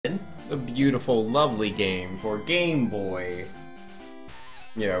The beautiful, lovely game for Game Boy.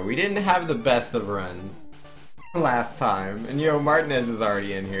 Yo, we didn't have the best of runs last time. And yo, Martinez is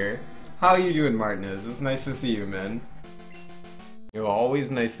already in here. How you doing, Martinez? It's nice to see you, man. Yo, always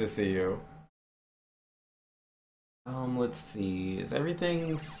nice to see you. Let's see. Is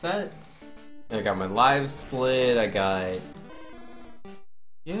everything set? I got my live split, I got...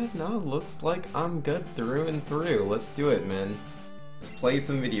 Yeah, no, looks like I'm good through and through. Let's do it, man. Let's play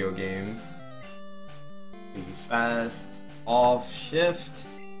some video games. Be fast, off, shift,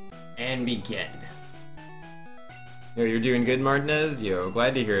 and begin. Yo, you're doing good, Martinez? Yo,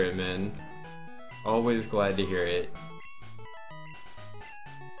 glad to hear it, man. Always glad to hear it.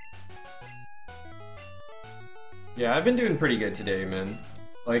 Yeah, I've been doing pretty good today, man.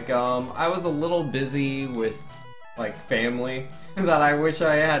 Like, I was a little busy with, like, family that I wish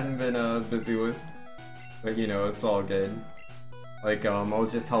I hadn't been, busy with. But, you know, it's all good. Like, I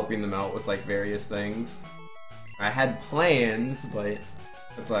was just helping them out with, like, various things. I had plans, but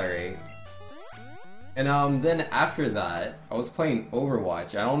it's alright. And, then after that, I was playing Overwatch.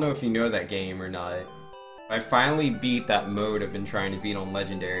 I don't know if you know that game or not. I finally beat that mode I've been trying to beat on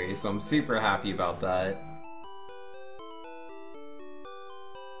Legendary, so I'm super happy about that.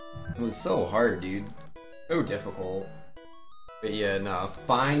 It was so hard, dude. So difficult. But yeah, nah,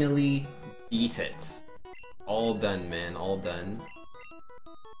 finally beat it. All done, man, all done.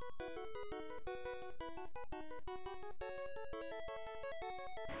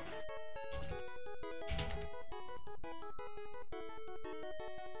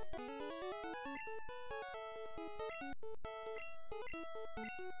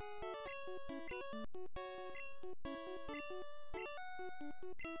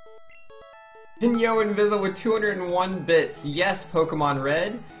 And yo, Invisa with 201 bits. Yes, Pokemon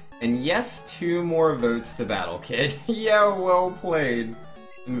Red. And yes, 2 more votes to Battle Kid. Yo, well played.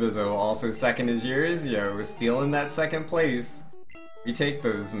 Inviso, also second is yours. Yo, stealing that second place. We take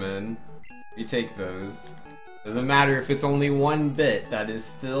those, man. We take those. Doesn't matter if it's only 1 bit, that is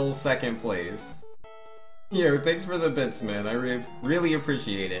still second place. Yo, thanks for the bits, man. I really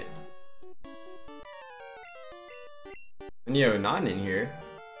appreciate it. And yo, not in here.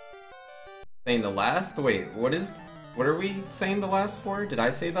 Saying the last? Wait, what are we saying the last for? Did I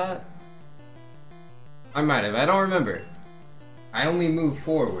say that? I might have, I don't remember. I only move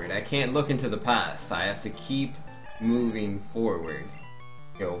forward, I can't look into the past. I have to keep moving forward.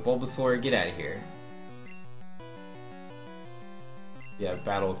 Yo, Bulbasaur, get out of here. Yeah,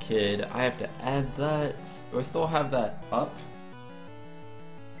 Battle Kid, I have to add that. Do I still have that up?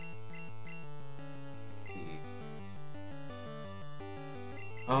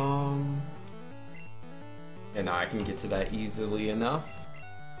 Yeah, no, I can get to that easily enough.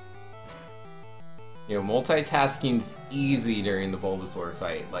 You know, multitasking's easy during the Bulbasaur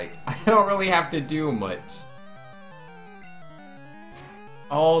fight. Like, I don't really have to do much.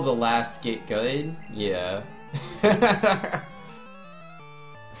 Oh, the last get good? Yeah.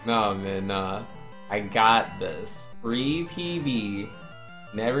 No, man, nah. I got this. Free PB.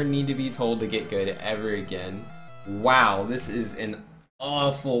 Never need to be told to get good ever again. Wow, this is an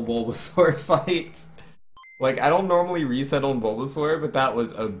awful Bulbasaur fight. Like, I don't normally reset on Bulbasaur, but that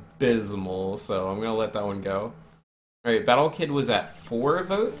was abysmal, so I'm gonna let that one go. Alright, Battle Kid was at 4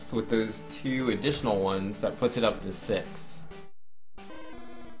 votes, with those 2 additional ones, that puts it up to 6.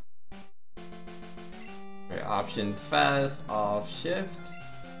 Alright, options fast, off shift,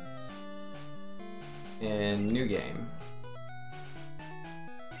 and new game.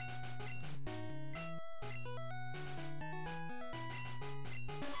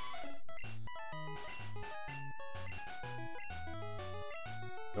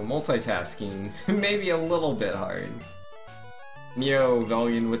 Multitasking may be a little bit hard. Yo,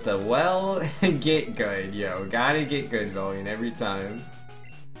 Velian with the well, get good, yo. Gotta get good, Velian, every time.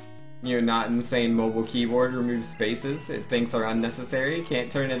 Yo, not insane mobile keyboard removes spaces it thinks are unnecessary,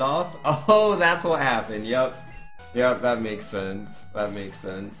 can't turn it off. Oh, that's what happened, yep. Yep, that makes sense. That makes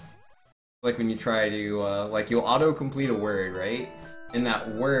sense. Like when you try to, like you'll auto-complete a word, right? And that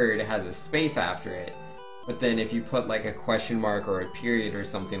word has a space after it. But then if you put like a question mark or a period or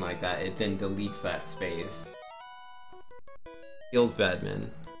something like that, it then deletes that space. Feels bad, man.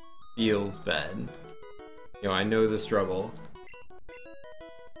 Feels bad. Yo, I know the struggle.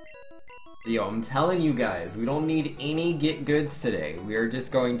 Yo, I'm telling you guys, we don't need any get goods today. We are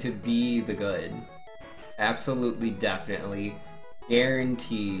just going to be the good. Absolutely, definitely,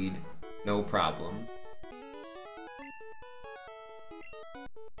 guaranteed, no problem.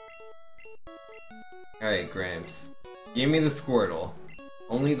 Alright, Gramps. Give me the Squirtle.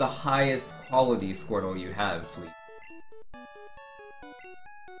 Only the highest quality Squirtle you have, please.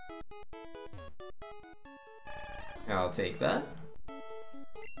 I'll take that.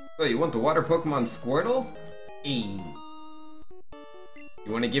 Oh, you want the water Pokemon Squirtle? Hey.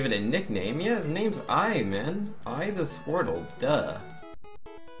 You want to give it a nickname? Yeah, his name's I, man. I the Squirtle. Duh.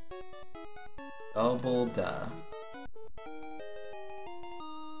 Double duh.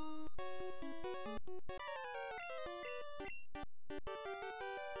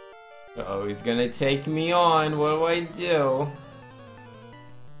 Oh, he's gonna take me on. What do I do?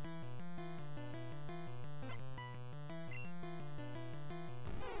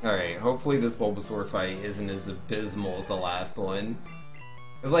 Alright, hopefully this Bulbasaur fight isn't as abysmal as the last one.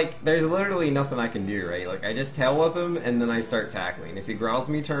 Cause like, there's literally nothing I can do, right? Like, I just tail whip him and then I start tackling. If he growls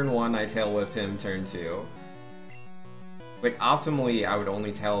me turn 1, I tail whip him turn 2. Like, optimally, I would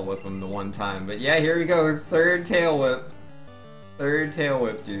only tail whip him the one time. But yeah, here we go, third tail whip. Third tail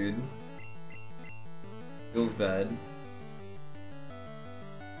whip, dude. Feels bad.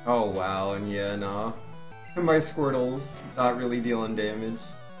 Oh wow, and yeah, nah. My Squirtle's not really dealing damage.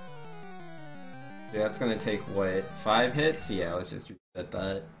 Yeah, that's gonna take, what, 5 hits? Yeah, let's just reset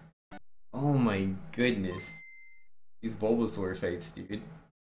that. Oh my goodness. These Bulbasaur fights, dude.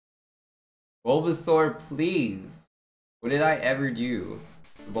 Bulbasaur, please! What did I ever do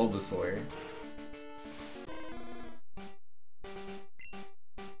to Bulbasaur?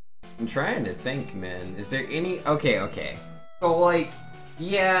 I'm trying to think, man. Is there any... Okay. So, like,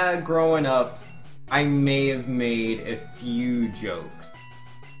 yeah, growing up, I may have made a few jokes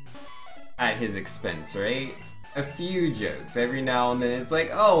at his expense, right? A few jokes. Every now and then it's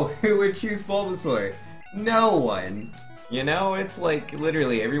like, oh, who would choose Bulbasaur? No one! You know, it's like,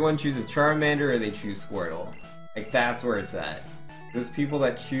 literally, everyone chooses Charmander or they choose Squirtle. Like, that's where it's at. Those people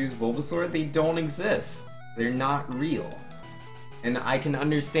that choose Bulbasaur, they don't exist. They're not real. And I can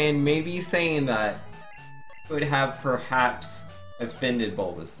understand maybe saying that could have perhaps offended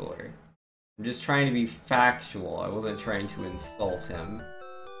Bulbasaur. I'm just trying to be factual. I wasn't trying to insult him.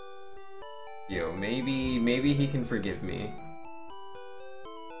 Yo, maybe he can forgive me.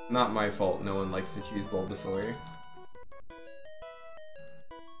 Not my fault no one likes to choose Bulbasaur.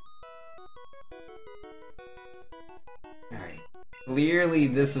 Alright. Clearly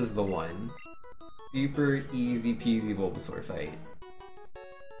this is the one. Super easy peasy Bulbasaur fight.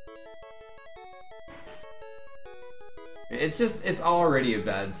 It's already a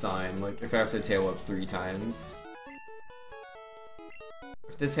bad sign, like, if I have to tail up 3 times. I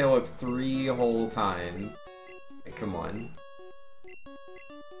have to tail up 3 whole times. Like, come on.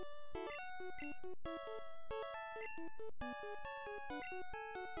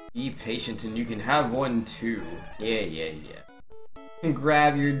 Be patient and you can have one too. Yeah.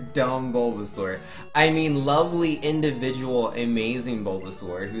 Grab your dumb Bulbasaur. I mean, lovely individual, amazing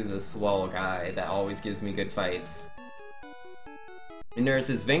Bulbasaur, who's a swell guy that always gives me good fights. Inura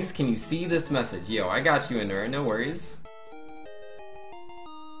says, Vinx, can you see this message? Yo, I got you, Inura, no worries.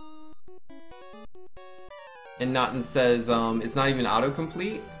 And Naughton says, it's not even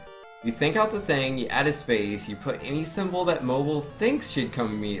autocomplete. You think out the thing, you add a space, you put any symbol that mobile thinks should come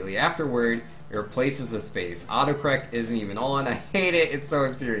immediately afterward, it replaces the space. Autocorrect isn't even on. I hate it, it's so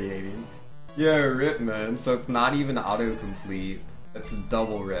infuriating. Yeah, rip, man. So it's not even autocomplete. That's a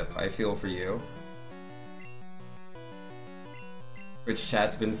double rip. I feel for you. Which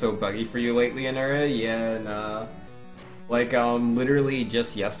chat's been so buggy for you lately, Inura? Yeah, nah. Like, literally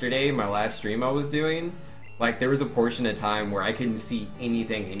just yesterday, my last stream I was doing, like, there was a portion of time where I couldn't see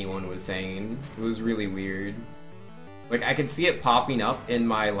anything anyone was saying. It was really weird. Like, I could see it popping up in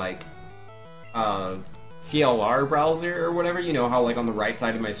my, like, CLR browser or whatever, you know how, like, on the right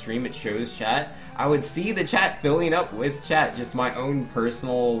side of my stream it shows chat? I would see the chat filling up with chat, just my own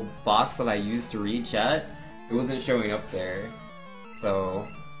personal box that I use to read chat. It wasn't showing up there. So,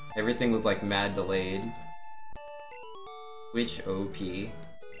 everything was, like, mad delayed. Which OP?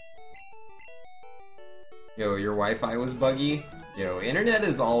 Yo, your Wi-Fi was buggy? Yo, internet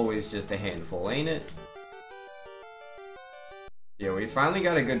is always just a handful, ain't it? Yo, we finally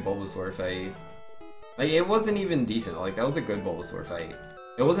got a good Bulbasaur fight. Like, it wasn't even decent, like, that was a good Bulbasaur fight.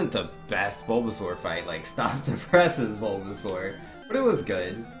 It wasn't the best Bulbasaur fight, like, Stop the Presses Bulbasaur, but it was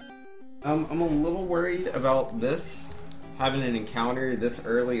good. I'm a little worried about this. Having an encounter this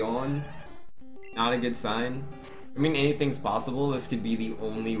early on, not a good sign. I mean, anything's possible. This could be the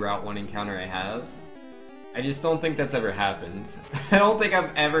only Route 1 encounter I have. I just don't think that's ever happened. I don't think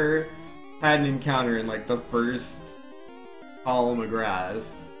I've ever had an encounter in, like, the first column of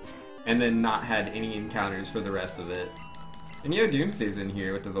grass, and then not had any encounters for the rest of it. And yo, Doomsday's in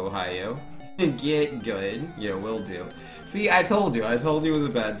here with the Ohio. Get good. Yo, will do. See, I told you it was a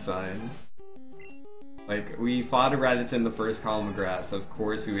bad sign. Like, we fought a Rattata in the first column of grass. Of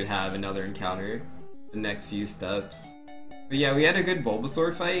course we would have another encounter the next few steps. But yeah, we had a good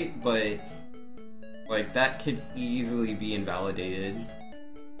Bulbasaur fight, but like, that could easily be invalidated.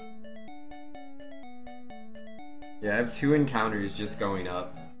 Yeah, I have 2 encounters just going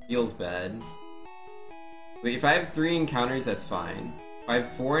up. Feels bad. But if I have 3 encounters, that's fine. If I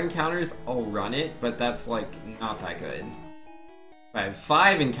have 4 encounters, I'll run it, but that's like, not that good. If I have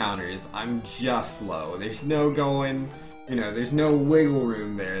 5 encounters, I'm just slow. There's no going, you know, there's no wiggle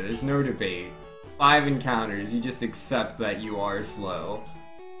room there. There's no debate. 5 encounters, you just accept that you are slow.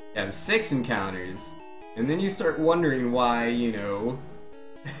 You have 6 encounters, and then you start wondering why, you know,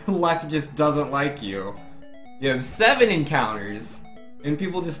 luck just doesn't like you. You have 7 encounters, and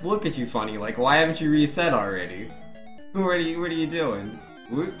people just look at you funny, like, why haven't you reset already? What are you doing?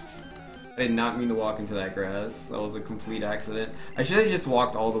 Whoops. I did not mean to walk into that grass. That was a complete accident. I should have just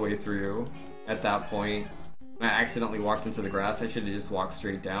walked all the way through at that point. When I accidentally walked into the grass, I should have just walked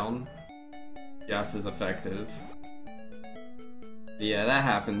straight down. Just as effective. But yeah, that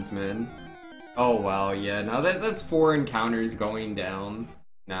happens, man. Oh wow, yeah, now that's 4 encounters going down.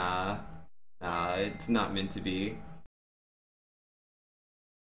 Nah, it's not meant to be.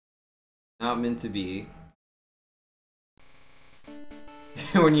 Not meant to be.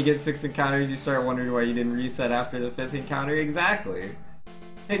 When you get 6 encounters, you start wondering why you didn't reset after the 5th encounter. Exactly.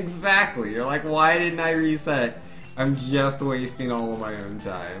 Exactly. You're like, why didn't I reset? I'm just wasting all of my own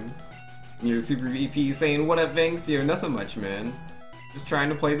time. You know, Super VP saying, what up, Vinx? You know, nothing much, man. Just trying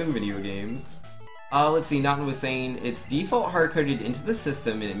to play them video games. Let's see, Naughton was saying, it's default hard-coded into the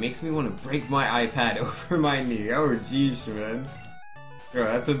system and it makes me want to break my iPad over my knee. Oh, geez, man. Bro,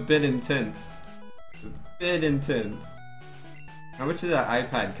 that's a bit intense. A bit intense. How much did that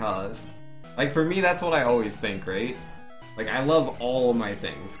iPad cost? Like, for me, that's what I always think, right? Like, I love all of my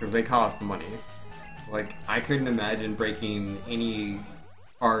things, because they cost money. Like, I couldn't imagine breaking any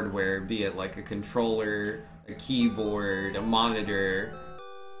hardware, be it like a controller, a keyboard, a monitor,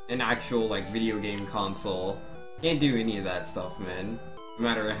 an actual, like, video game console. Can't do any of that stuff, man. No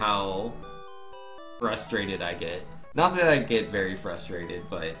matter how frustrated I get. Not that I get very frustrated,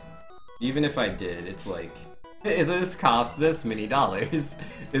 but even if I did, it's like, if this cost this many dollars,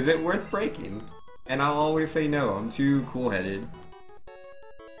 is it worth breaking? And I'll always say no, I'm too cool-headed.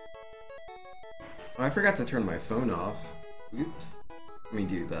 Oh, I forgot to turn my phone off. Oops. Let me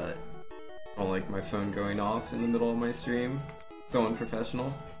do that. I don't like my phone going off in the middle of my stream. So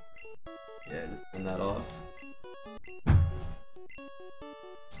unprofessional. Yeah, just turn that off.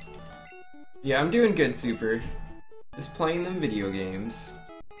 Yeah, I'm doing good, Super. Just playing them video games.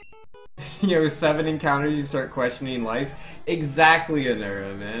 You know, 7 encounters, you start questioning life. Exactly,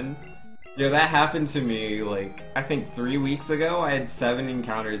 Anura, man. You know, that happened to me, like, I think 3 weeks ago. I had 7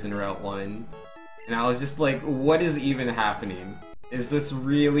 encounters in Route 1. And I was just like, what is even happening? Is this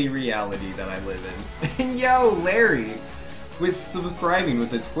really reality that I live in? And yo, Larry, with subscribing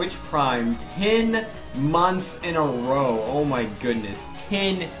with the Twitch Prime 10 months in a row. Oh my goodness,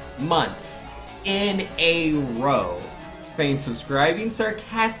 10 months in a row. Saying subscribing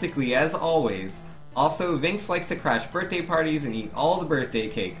sarcastically as always. Also, Vinx likes to crash birthday parties and eat all the birthday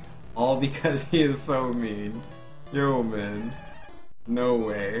cake. All because he is so mean. Yo, man. No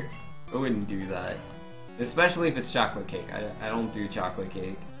way. I wouldn't do that. Especially if it's chocolate cake. I don't do chocolate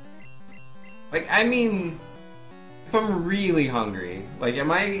cake. Like, I mean, if I'm really hungry, like,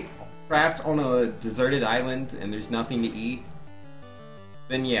 am I trapped on a deserted island and there's nothing to eat?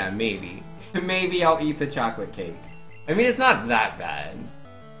 Then yeah, maybe. Maybe I'll eat the chocolate cake. I mean, it's not that bad.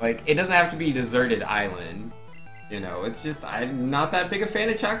 Like, it doesn't have to be a deserted island. You know, it's just, I'm not that big a fan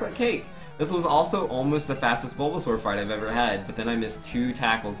of chocolate cake. This was also almost the fastest Bulbasaur fight I've ever had, but then I missed 2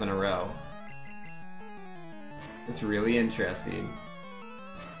 tackles in a row. It's really interesting.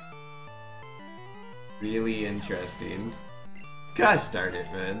 Really interesting. Gosh darn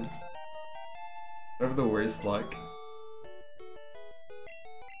it, man. I have the worst luck.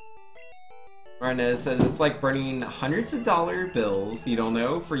 Marnez says it's like burning hundreds of dollar bills. You don't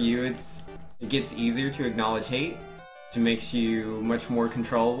know, for you it gets easier to acknowledge hate, which makes you much more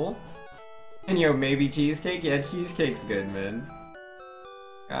controllable. And yo, maybe cheesecake? Yeah, cheesecake's good, man.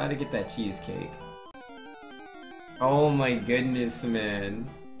 Gotta get that cheesecake. Oh my goodness, man.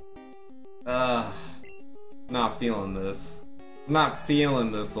 Ugh. Not feeling this. I'm not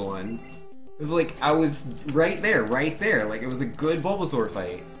feeling this one. It's like, I was right there. Like, it was a good Bulbasaur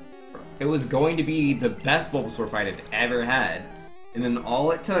fight. It was going to be the best Bulbasaur fight I've ever had. And then all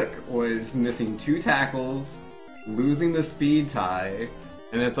it took was missing 2 tackles, losing the speed tie,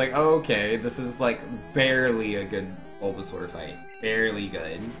 and it's like, oh, okay, this is like barely a good Bulbasaur fight. Barely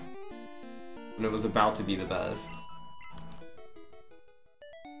good. when it was about to be the best.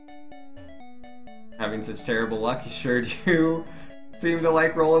 Having such terrible luck, you sure do seem to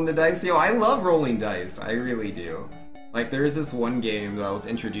like rolling the dice. Yo, I love rolling dice, I really do. Like, there's this one game that I was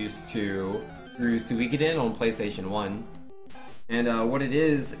introduced to through Suikoden on PlayStation 1. And what it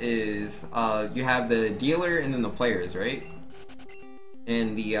is you have the dealer and then the players, right?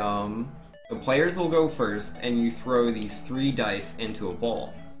 And the players will go first, and you throw these 3 dice into a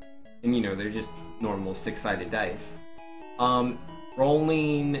ball. And you know, they're just normal 6-sided dice.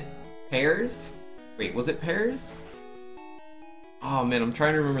 Rolling pairs? Wait, was it pairs? Oh man, I'm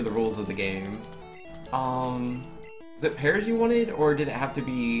trying to remember the rules of the game. Was it pairs you wanted, or did it have to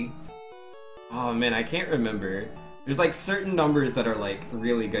be... Oh man, I can't remember. There's like certain numbers that are like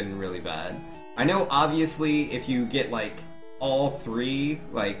really good and really bad. I know obviously if you get like all 3,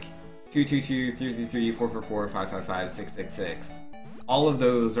 like 2, 2, 2, 3, 3, 3, 4, 4, 4, 5, 5, 5, 6, 6, 6. All of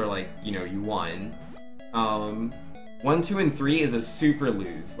those are like, you know, you won. 1, 2, and 3 is a super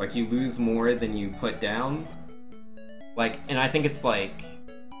lose. Like, you lose more than you put down. Like, and I think it's like...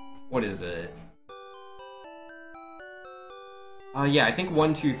 What is it? Yeah, I think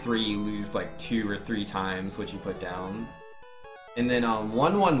 1, 2, 3 you lose like 2 or 3 times what you put down. And then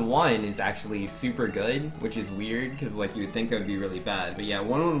 1, 1, 1 is actually super good, which is weird, because like you would think that would be really bad. But yeah, 1,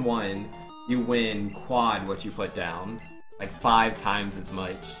 1, 1, you win quad what you put down. Like 5 times as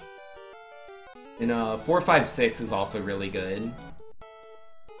much. And 4, 5, 6 is also really good.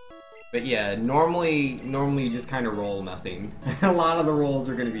 But yeah, normally you just kind of roll nothing. A lot of the rolls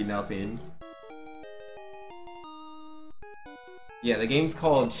are going to be nothing. Yeah, the game's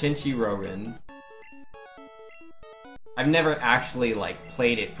called Shinchi Rorin. I've never actually like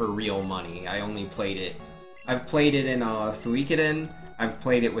played it for real money. I only played it. I've played it in Suikoden. I've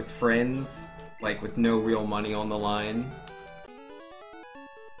played it with friends, like with no real money on the line.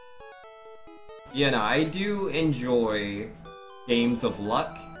 Yeah, no, I do enjoy games of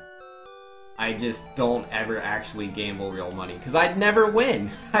luck. I just don't ever actually gamble real money, because I'd never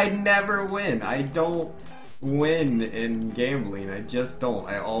win. I'd never win. I don't win in gambling. I just don't.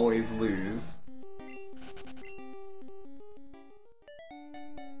 I always lose.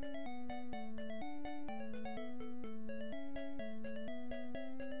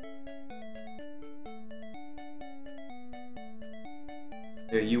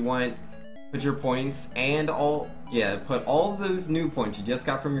 Here, you want... Put your points and all... Yeah, put all those new points you just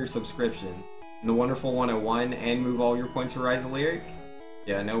got from your subscription in the Wonderful 101 and move all your points to Rise of Lyric?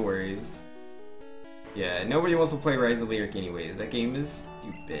 Yeah, no worries. Yeah, nobody wants to play Rise of Lyric anyways. That game is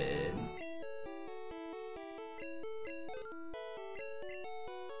stupid.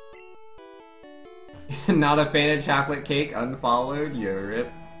 Not a fan of chocolate cake? Unfollowed? Yo, rip.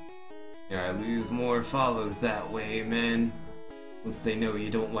 Yeah, I lose more follows that way, man. Once they know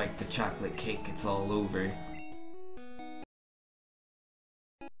you don't like the chocolate cake, it's all over.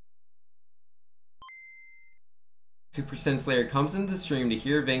 Super Slayer comes into the stream to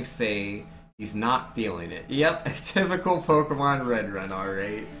hear Vince say he's not feeling it. Yep, a typical Pokemon Red Run,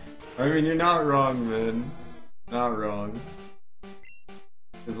 alright. I mean, you're not wrong, man. Not wrong.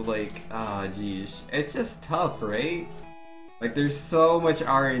 It's like, ah, geez. It's just tough, right? Like, there's so much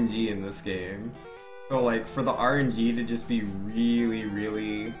RNG in this game. So, like, for the RNG to just be really,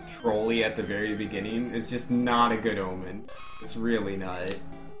 really trolly at the very beginning is just not a good omen. It's really not.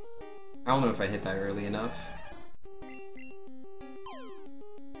 I don't know if I hit that early enough.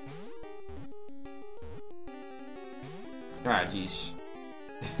 Ah, geez.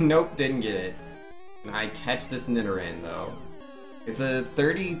 Nope, didn't get it. I catch this Nidoran, though. It's a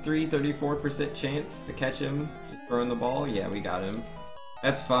 34% chance to catch him just throwing the ball. Yeah, we got him.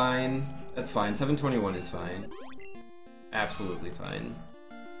 That's fine. That's fine. 721 is fine. Absolutely fine.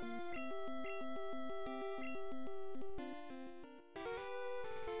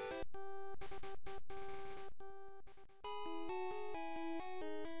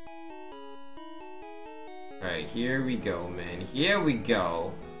 Alright, here we go, man. Here we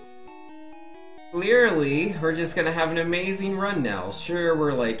go. Clearly, we're just gonna have an amazing run now. Sure,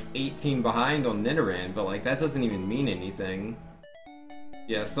 we're like 18 behind on Nidoran, but like that doesn't even mean anything.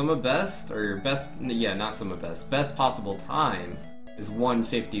 Yeah, Summa Best, or best, yeah, not Summa Best. Best possible time is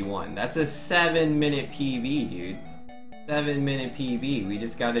 1:51. That's a 7-minute PB, dude. 7-minute PB. We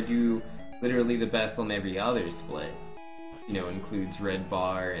just gotta do literally the best on every other split. You know, includes red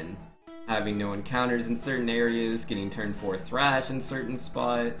bar and having no encounters in certain areas, getting turn 4 Thrash in certain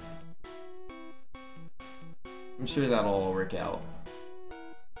spots. I'm sure that'll all work out.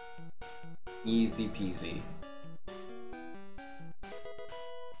 Easy peasy.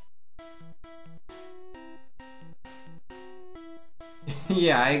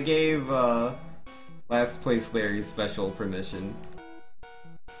 Yeah, I gave Last place Larry's special permission.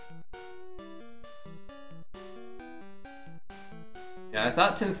 Yeah, I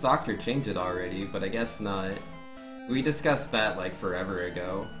thought 10th Doctor changed it already, but I guess not. We discussed that like forever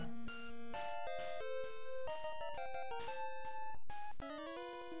ago.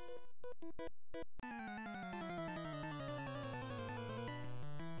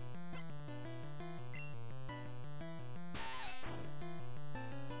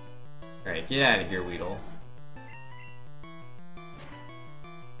 Alright, get out of here, Weedle.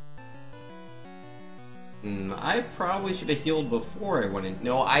 I probably should have healed before I went in.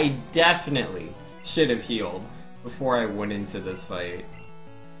 No, I definitely should have healed before I went into this fight.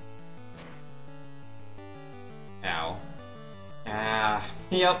 Ow. Ah,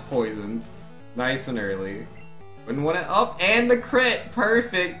 yep, poisoned. Nice and early. Wouldn't want it up, and the crit!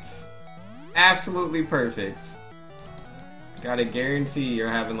 Perfect! Absolutely perfect. Gotta guarantee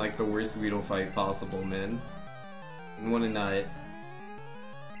you're having like the worst Weedle fight possible, man. Didn't want to nut.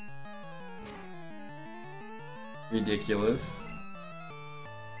 Ridiculous.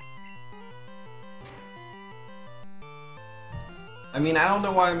 I mean, I don't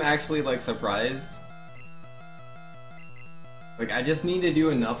know why I'm actually like surprised. Like, I just need to do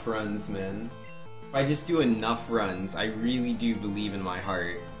enough runs, man. If I just do enough runs, I really do believe in my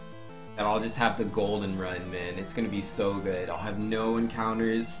heart that I'll just have the golden run, man. It's gonna be so good. I'll have no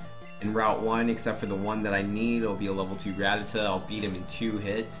encounters in Route 1 except for the one that I need. It'll be a level 2 Rattata. I'll beat him in 2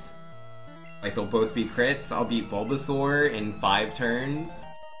 hits. Like, they'll both be crits. I'll beat Bulbasaur in 5 turns.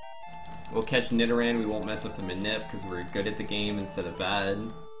 We'll catch Nidoran. We won't mess with the Manip because we're good at the game instead of bad.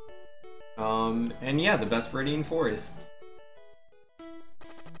 And yeah, the best Viridian Forest.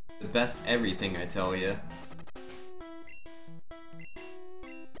 The best everything, I tell ya.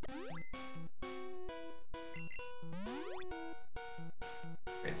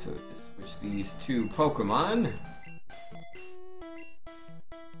 Alright, so just switch these 2 Pokemon.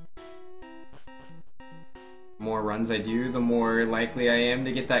 The more runs I do, the more likely I am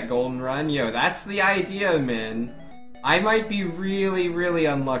to get that golden run. Yo, that's the idea, man. I might be really, really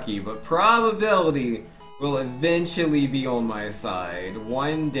unlucky, but probability will eventually be on my side.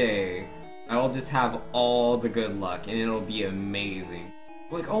 One day, I will just have all the good luck, and it'll be amazing.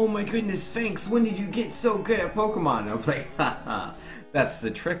 Like, oh my goodness, thanks, when did you get so good at Pokemon? And I'm like, haha, that's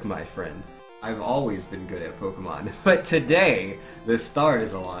the trick, my friend. I've always been good at Pokemon, but today, the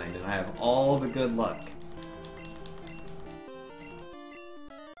stars aligned, and I have all the good luck.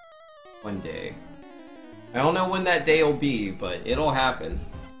 One day. I don't know when that day will be, but it'll happen.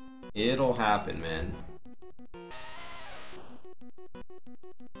 It'll happen, man.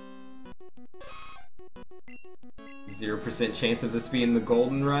 %0 chance of this being the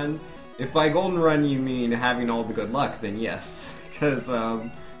golden run? If by golden run you mean having all the good luck, then yes. Because,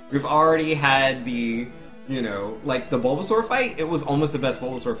 we've already had the, you know, like the Bulbasaur fight, it was almost the best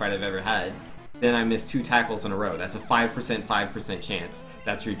Bulbasaur fight I've ever had. Then I missed 2 tackles in a row. That's a 5% chance.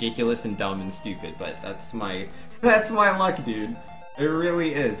 That's ridiculous and dumb and stupid, but that's my luck, dude. It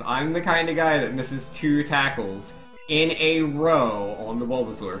really is. I'm the kind of guy that misses 2 tackles in a row on the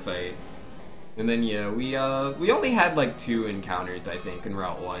Bulbasaur fight. And then yeah, we only had like 2 encounters, I think, in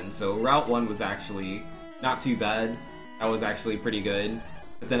Route 1. So Route 1 was actually not too bad. That was actually pretty good.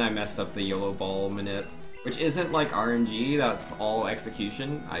 But then I messed up the Yellow Ball Manip, which isn't like RNG, that's all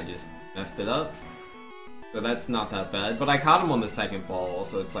execution. I just messed it up. So that's not that bad. But I caught him on the second ball,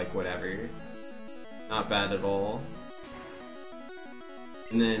 so it's like whatever. Not bad at all.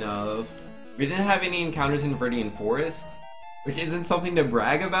 And then we didn't have any encounters in Viridian Forest, which isn't something to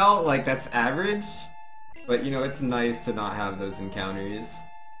brag about, like that's average. But you know, it's nice to not have those encounters.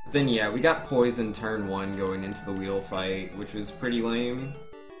 But then yeah, we got poisoned turn 1 going into the Weedle fight, which was pretty lame.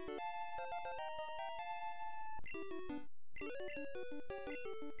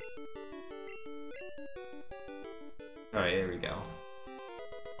 Alright, here we go.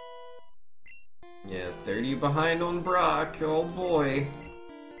 Yeah, 30 behind on Brock, oh boy.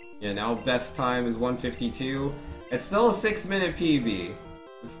 Yeah, now best time is 1:52. It's still a 6-minute PB.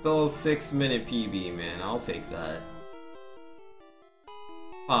 It's still a 6-minute PB, man. I'll take that.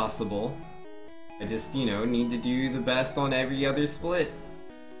 Possible. I just, you know, need to do the best on every other split.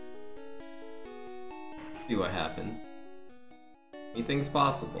 See what happens. Anything's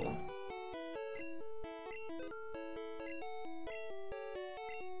possible.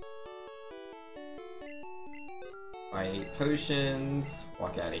 Buy 8 potions,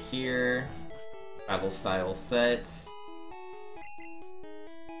 walk out of here, battle style set,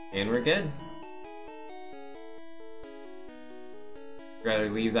 and we're good. Rather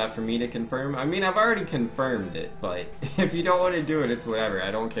leave that for me to confirm? I mean, I've already confirmed it, but if you don't want to do it, it's whatever,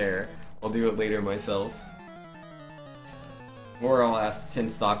 I don't care. I'll do it later myself. Or I'll ask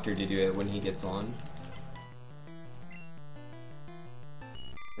Tense Doctor to do it when he gets on.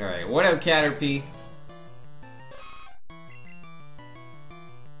 Alright, what up, Caterpie?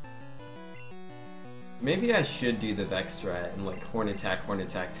 Maybe I should do the Vex strat and like Horn Attack,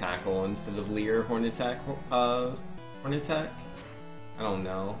 Tackle instead of Leer, Horn Attack. I don't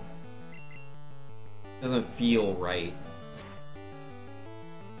know. Doesn't feel right.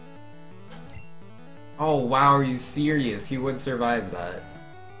 Oh wow, are you serious? He would survive that.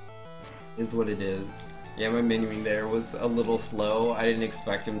 Is what it is. Yeah, my menuing there was a little slow. I didn't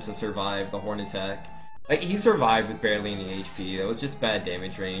expect him to survive the Horn Attack. Like, he survived with barely any HP. That was just bad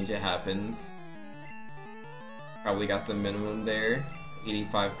damage range. It happens. Probably got the minimum there.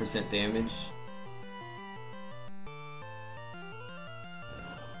 85% damage.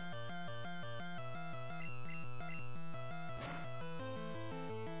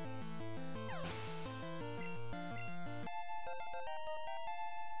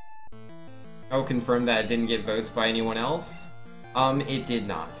 Oh, confirm that it didn't get votes by anyone else? It did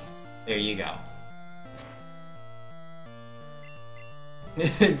not. There you go.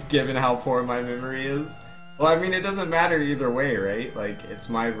 Given how poor my memory is. Well, I mean, it doesn't matter either way, right? Like, it's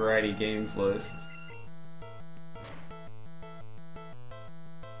my variety games list.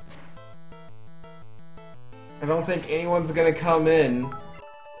 I don't think anyone's gonna come in.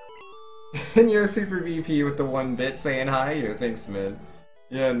 And you're Super VP with the 1 bit saying hi. Yo, thanks, man.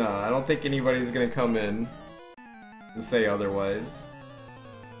 Yeah, no, I don't think anybody's gonna come in and say otherwise.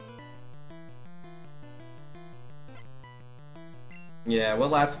 Yeah, what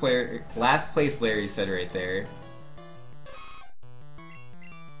last place Larry said right there.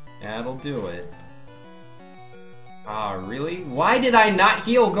 That'll do it. Ah, really? Why did I not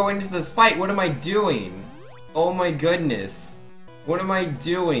heal going into this fight? What am I doing? Oh my goodness. What am I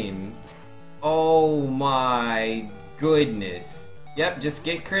doing? Oh my goodness. Yep, just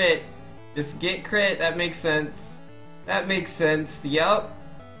get crit. Just get crit, that makes sense. That makes sense, yep.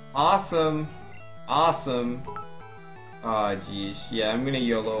 Awesome. Awesome. Aw, geez. Yeah, I'm gonna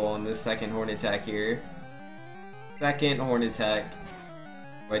YOLO on this second Horn Attack here. Second Horn Attack.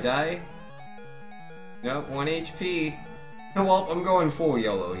 Do I die? Nope, 1 HP. Well, I'm going full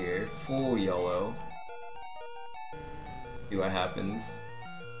YOLO here. Full YOLO. See what happens.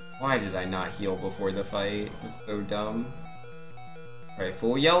 Why did I not heal before the fight? That's so dumb. Alright,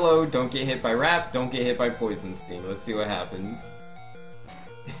 full yellow, don't get hit by Wrap, don't get hit by Poison Sting. Let's see what happens.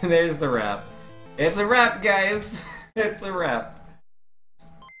 There's the Wrap. It's a Wrap, guys! It's a Wrap.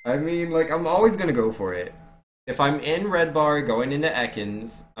 I mean, like, I'm always gonna go for it. If I'm in Red Bar going into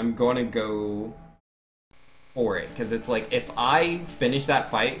Ekans, I'm gonna go for it. Because it's like, if I finish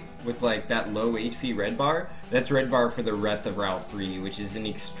that fight with, like, that low HP Red Bar, that's Red Bar for the rest of Route 3, which is an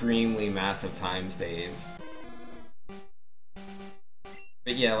extremely massive time save.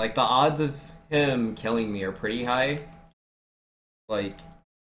 But yeah, like, the odds of him killing me are pretty high. Like,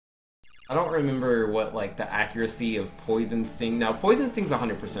 I don't remember what, like, the accuracy of Poison Sting... Now, Poison Sting's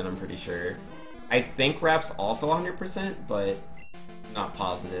 100%, I'm pretty sure. I think Wrap's also 100%, but not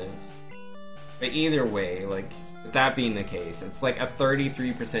positive. But either way, like, with that being the case, it's like a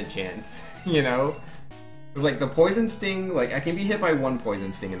 33% chance, you know? Because, like, the Poison Sting, like, I can be hit by 1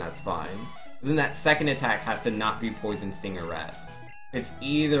 Poison Sting and that's fine. But then that second attack has to not be Poison Sting or Wrap. If it's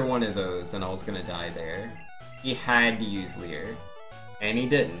either one of those, then I was gonna die there. He had to use Leer. And he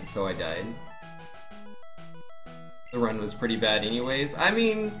didn't, so I died. The run was pretty bad anyways. I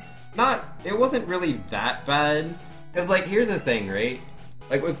mean, it wasn't really that bad. Because, like, here's the thing, right?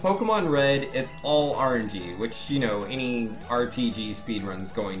 Like, with Pokemon Red, it's all RNG, which, you know, any RPG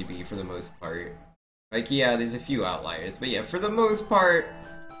speedrun's going to be for the most part. Like, yeah, there's a few outliers, but yeah, for the most part,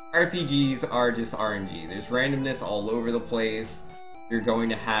 RPGs are just RNG. There's randomness all over the place. You're going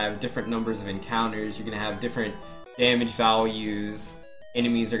to have different numbers of encounters, you're going to have different damage values,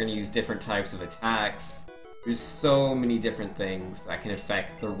 enemies are going to use different types of attacks. There's so many different things that can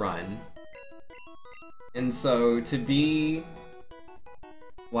affect the run. And so, to be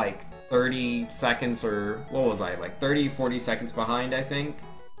like 30 seconds or, what was I, like 30, 40 seconds behind, I think,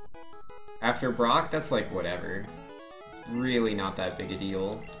 after Brock, that's like whatever. It's really not that big a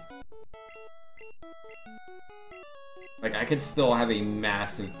deal. Like, I could still have a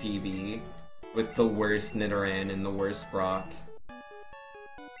massive PB with the worst Nidoran and the worst Brock.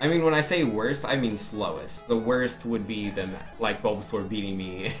 I mean, when I say worst, I mean slowest. The worst would be them, like, Bulbasaur beating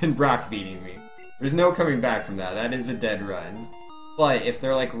me and Brock beating me. There's no coming back from that. That is a dead run. But if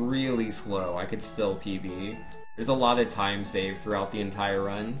they're, like, really slow, I could still PB. There's a lot of time saved throughout the entire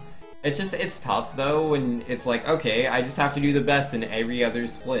run. It's just, it's tough, though, when it's like, okay, I just have to do the best in every other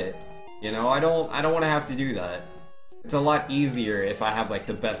split. You know, I don't want to have to do that. It's a lot easier if I have like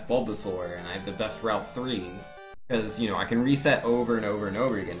the best Bulbasaur and I have the best Route 3. Because, you know, I can reset over and over and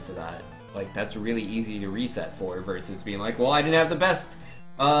over again for that. Like, that's really easy to reset for versus being like, well, I didn't have the best,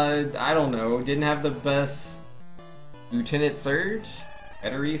 I don't know, didn't have the best Lieutenant Surge?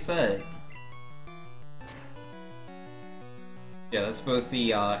 Better reset. Yeah, that's both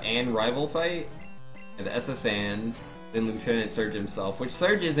the Ann rival fight, and the SS Ann, then Lieutenant Surge himself, which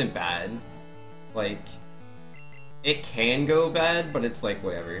Surge isn't bad. Like, it can go bad, but it's like,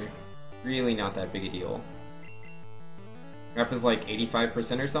 whatever. Really not that big a deal. Rep is like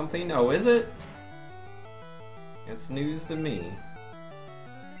 85% or something? Oh, is it? That's news to me.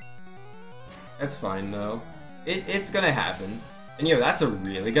 That's fine, though. It's gonna happen. And yo, that's a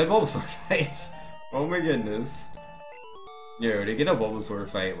really good Bulbasaur fight! Oh my goodness. Yo, to get a Bulbasaur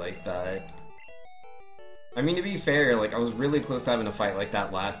fight like that... I mean, to be fair, like, I was really close to having a fight like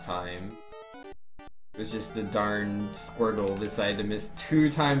that last time. It was just the darn Squirtle decided to miss 2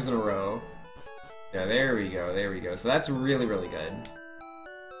 times in a row. Yeah, there we go, there we go. So that's really, really good.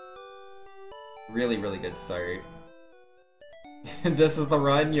 Really, really good start. This is the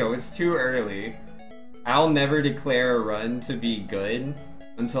run? Yo, it's too early. I'll never declare a run to be good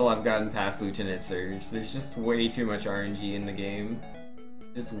until I've gotten past Lieutenant Surge. There's just way too much RNG in the game.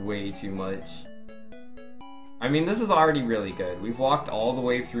 Just way too much. I mean, this is already really good. We've walked all the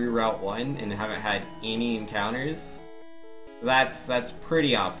way through Route 1 and haven't had any encounters. That's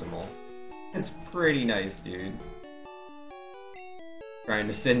pretty optimal. It's pretty nice, dude. Trying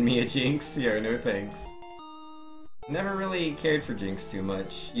to send me a Jinx? Yo, no thanks. Never really cared for Jinx too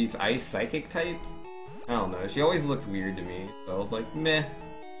much. He's Ice Psychic type? I don't know, she always looked weird to me, so I was like, meh.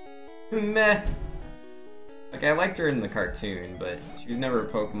 Meh. Like, I liked her in the cartoon, but she was never a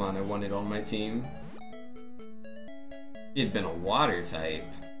Pokemon I wanted on my team. If he had been a water type,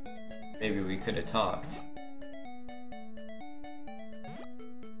 maybe we could have talked.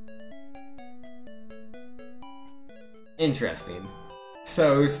 Interesting.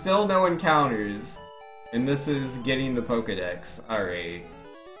 So, still no encounters, and this is getting the Pokedex. Alright.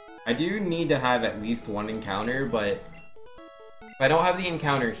 I do need to have at least one encounter, but if I don't have the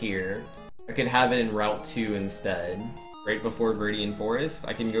encounter here, I could have it in Route 2 instead. Right before Viridian Forest,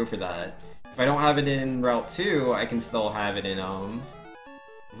 I can go for that. If I don't have it in Route 2, I can still have it in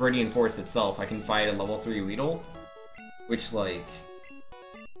Viridian Forest itself. I can fight a level 3 Weedle, which, like,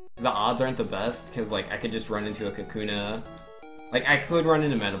 the odds aren't the best, because, like, I could just run into a Kakuna. Like, I could run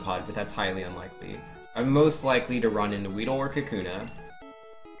into Metapod, but that's highly unlikely. I'm most likely to run into Weedle or Kakuna.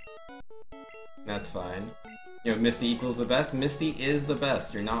 That's fine. You know, Misty equals the best? Misty is the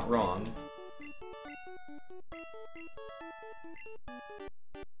best, you're not wrong.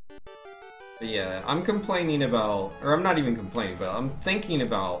 But yeah, I'm complaining about, or I'm not even complaining, but I'm thinking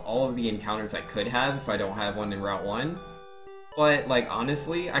about all of the encounters I could have if I don't have one in Route 1. But, like,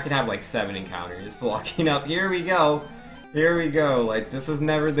 honestly, I could have, like, 7 encounters walking up. Here we go! Here we go! Like, this is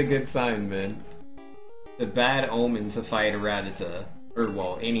never the good sign, man. It's a bad omen to fight a Rattata. Or,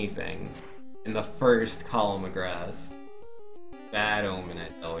 well, anything. In the first column of grass. Bad omen, I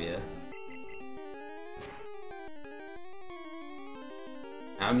tell ya.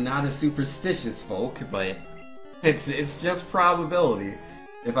 I'm not a superstitious folk, but it's just probability.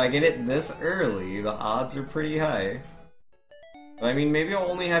 If I get it this early, the odds are pretty high. But I mean, maybe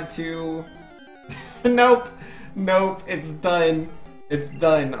I'll only have 2... Nope! Nope, it's done. It's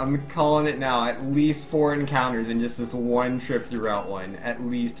done. I'm calling it now. At least 4 encounters in just this one trip through Route 1. At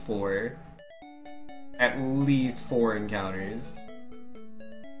least 4. At least 4 encounters.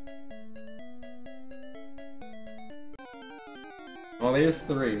 Well, there's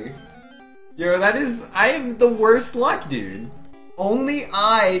 3. Yo, that is... I have the worst luck, dude. Only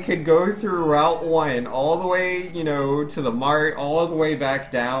I could go through Route 1 all the way, you know, to the mart, all the way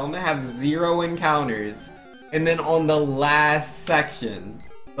back down, have 0 encounters, and then on the last section,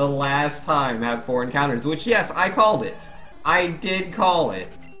 the last time, have 4 encounters, which, yes, I called it. I did call it.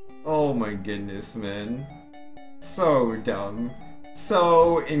 Oh my goodness, man. So dumb.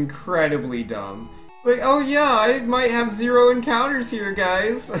 So incredibly dumb. Like, oh yeah, I might have 0 encounters here,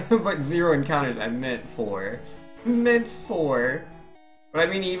 guys. But 0 encounters, I meant 4. Meant 4. But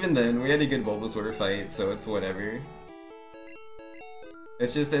I mean, even then, we had a good Bulbasaur fight, so it's whatever.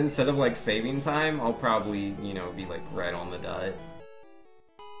 It's just, instead of, like, saving time, I'll probably, you know, be, like, right on the dot.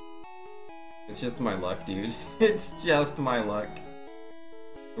 It's just my luck, dude. It's just my luck.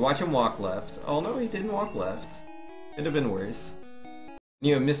 Watch him walk left. Oh no, he didn't walk left. Could have been worse.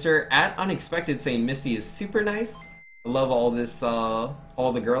 You know, Mr. at Unexpected saying Misty is super nice. I love all this,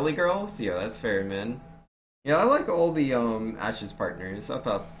 all the girly girls. Yeah, that's fair, man. Yeah, I like all the, Ash's partners. I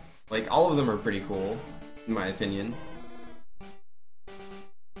thought Like, all of them are pretty cool, in my opinion.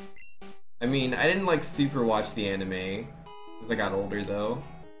 I mean, I didn't like super watch the anime as I got older though.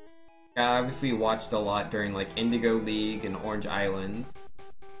 I obviously watched a lot during like Indigo League and Orange Islands,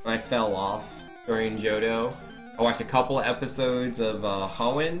 but I fell off during Johto. I watched a couple episodes of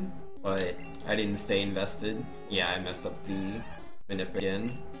Hoenn, but I didn't stay invested. Yeah, I messed up the manip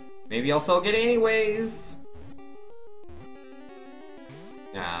again. Maybe I'll still get it anyways!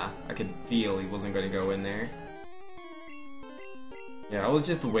 Nah, I could feel he wasn't gonna go in there. Yeah, I was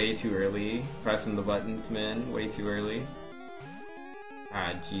just way too early pressing the buttons, man. Way too early.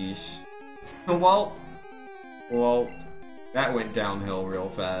 Ah, jeesh. Well, that went downhill real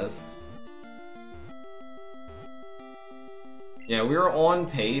fast. Yeah, we were on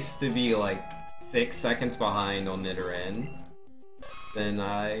pace to be like 6 seconds behind on Nidoran. Then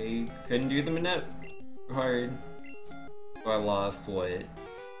I couldn't do the manip hard. So I lost, what?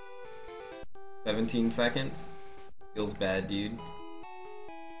 17 seconds? Feels bad, dude.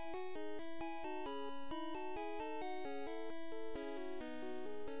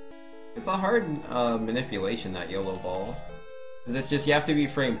 It's a hard manipulation, that yellow ball. Because it's just, you have to be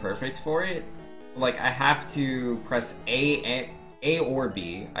frame perfect for it. Like, I have to press A or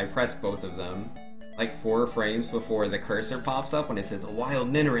B. I press both of them. Like 4 frames before the cursor pops up when it says a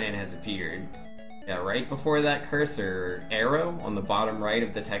wild Nidoran has appeared. Yeah, right before that cursor arrow on the bottom right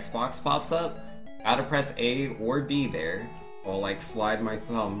of the text box pops up, gotta press A or B there. I'll like slide my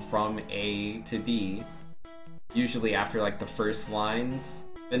thumb from A to B. Usually after like the first line's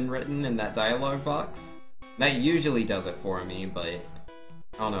been written in that dialogue box. That usually does it for me, but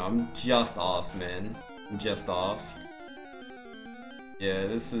I don't know, I'm just off, man. I'm just off. Yeah,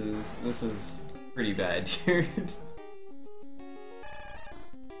 this is pretty bad, dude.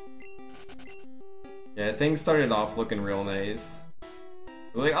 Yeah, things started off looking real nice.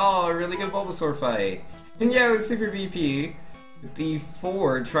 Like, oh, a really good Bulbasaur fight. And yo, Super VP, the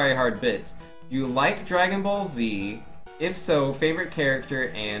 4 try-hard bits. You like Dragon Ball Z? If so, favorite character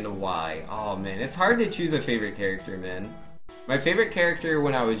and why? Oh man, it's hard to choose a favorite character, man. My favorite character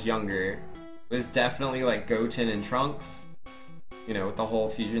when I was younger was definitely like Goten and Trunks. You know, with the whole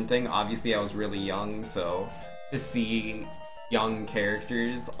fusion thing. Obviously I was really young, so to see young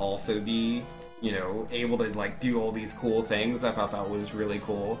characters also be, you know, able to like do all these cool things, I thought that was really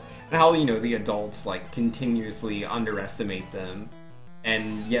cool. And how, you know, the adults like continuously underestimate them,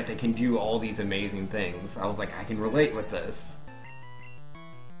 and yet they can do all these amazing things. I was like, I can relate with this.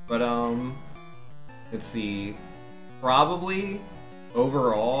 But let's see. Probably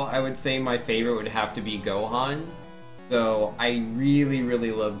overall, I would say my favorite would have to be Gohan. Though I really,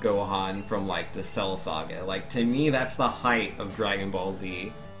 really love Gohan from like the Cell Saga. Like, to me, that's the height of Dragon Ball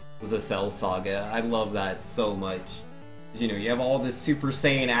Z, was the Cell Saga. I love that so much. You know, you have all this Super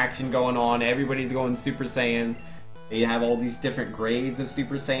Saiyan action going on, everybody's going Super Saiyan. You have all these different grades of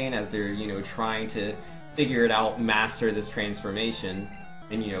Super Saiyan as they're, you know, trying to figure it out, master this transformation,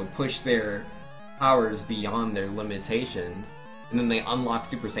 and, you know, push their powers beyond their limitations. And then they unlock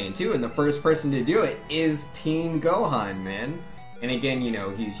Super Saiyan 2, and the first person to do it is Team Gohan, man. And again, you know,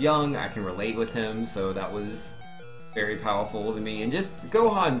 he's young, I can relate with him, so that was very powerful to me. And just,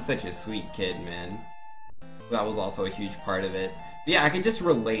 Gohan's such a sweet kid, man. That was also a huge part of it. But yeah, I could just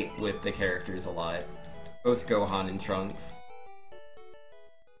relate with the characters a lot. Both Gohan and Trunks.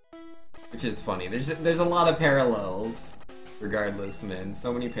 Which is funny. There's a lot of parallels. Regardless, man.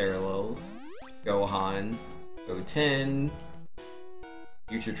 So many parallels. Gohan, Goten,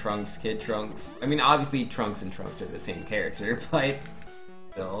 future Trunks, Kid Trunks. I mean, obviously Trunks and Trunks are the same character, but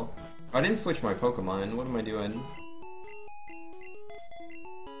still. Oh, I didn't switch my Pokemon. What am I doing?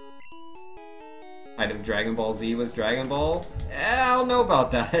 Height of Dragon Ball Z was Dragon Ball? I don't know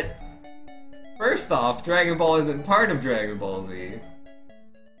about that. First off, Dragon Ball isn't part of Dragon Ball Z.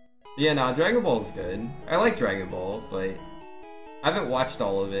 Yeah, nah, Dragon Ball's good. I like Dragon Ball, but I haven't watched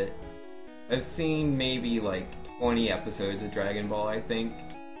all of it. I've seen maybe like 20 episodes of Dragon Ball, I think.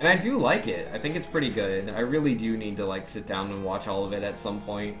 And I do like it. I think it's pretty good. I really do need to like sit down and watch all of it at some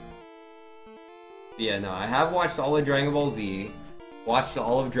point. But yeah, no, I have watched all of Dragon Ball Z, watched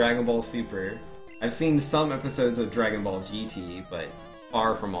all of Dragon Ball Super. I've seen some episodes of Dragon Ball GT, but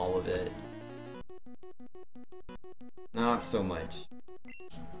far from all of it. Not so much.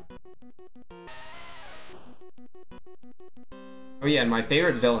 Oh yeah, and my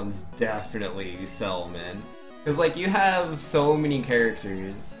favorite villain's definitely Cell, man. Cause like, you have so many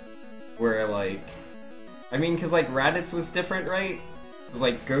characters where like, I mean, cause like Raditz was different, right? Cause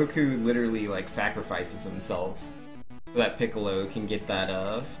like Goku literally like sacrifices himself so that Piccolo can get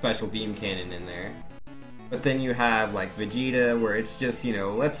that special beam cannon in there. But then you have like Vegeta, where it's just, you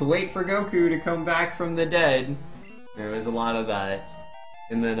know, let's wait for Goku to come back from the dead. You know, there's a lot of that.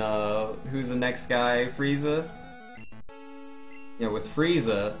 And then who's the next guy? Frieza? You know, with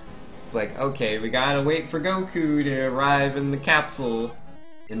Frieza, it's like, okay, we gotta wait for Goku to arrive in the capsule.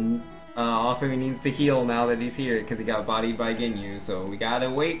 And also he needs to heal now that he's here because he got bodied by Ginyu. So we gotta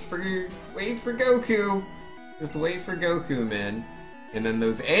wait for Goku. Just wait for Goku, man. And then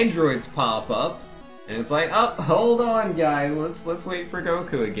those androids pop up. And it's like, oh, hold on, guys, let's wait for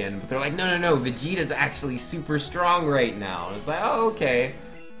Goku again. But they're like, no, Vegeta's actually super strong right now. And it's like, oh, okay,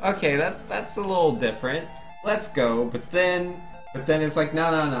 that's a little different. Let's go. But then it's like,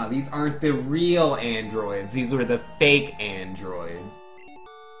 no, these aren't the real androids. These were the fake androids.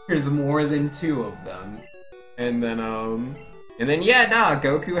 There's more than 2 of them. And then yeah,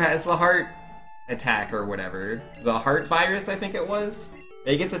 Goku has the heart attack or whatever. The heart virus, I think it was.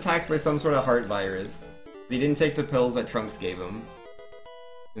 He gets attacked by some sort of heart virus. He didn't take the pills that Trunks gave him.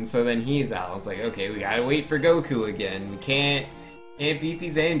 And so then he's out. It's like, okay, we gotta wait for Goku again. We can't beat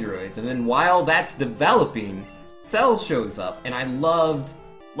these androids. And then while that's developing, Cell shows up. And I loved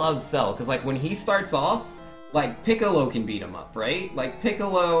Cell. Because like when he starts off, like Piccolo can beat him up, right? Like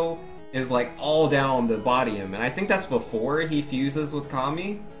Piccolo is like all down to body him. And I think that's before he fuses with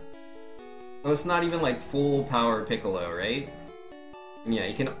Kami. So it's not even like full power Piccolo, right? And yeah,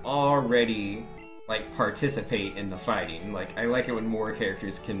 you can already, like, participate in the fighting. Like, I like it when more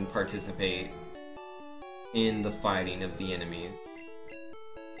characters can participate in the fighting of the enemies.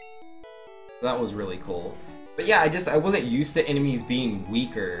 That was really cool. But yeah, I wasn't used to enemies being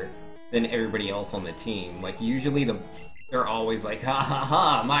weaker than everybody else on the team. Like, usually they're always like, ha ha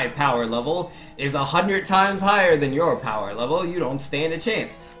ha, my power level is 100 times higher than your power level, you don't stand a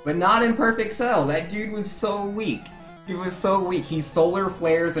chance. But not in Perfect Cell, that dude was so weak. He was so weak. He solar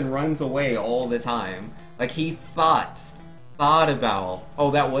flares and runs away all the time. Like, he thought about...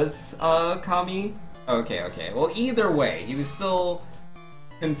 Oh, that was, Kami? Okay. Well, either way, he was still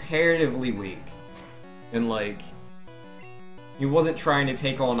comparatively weak. And, like, he wasn't trying to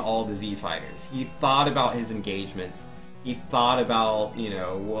take on all the Z fighters. He thought about his engagements. He thought about, you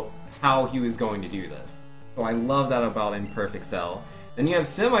know, how he was going to do this. So I love that about Imperfect Cell. Then you have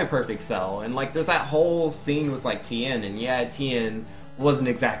Semi-Perfect Cell, and like there's that whole scene with like Tien, and yeah, Tien wasn't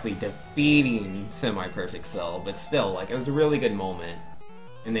exactly defeating Semi-Perfect Cell, but still, like, it was a really good moment.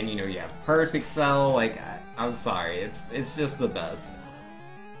 And then, you know, you have Perfect Cell, like, I'm sorry, it's just the best.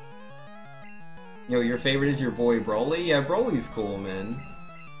 You know, your favorite is your boy Broly? Yeah, Broly's cool, man.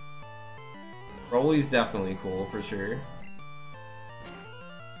 Broly's definitely cool, for sure.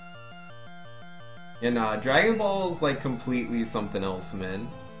 And Dragon Ball's like completely something else, man.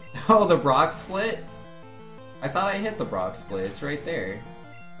 Oh, the Brock split? I thought I hit the Brock split. It's right there.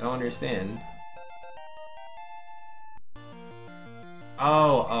 I don't understand.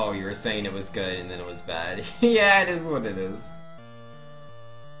 Oh, you were saying it was good and then it was bad. Yeah, it is what it is.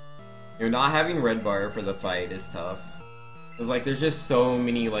 You know, not having red bar for the fight is tough. Cause like there's just so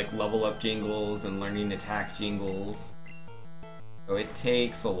many like level up jingles and learning attack jingles. So it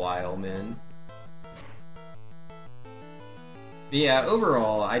takes a while, man. But yeah,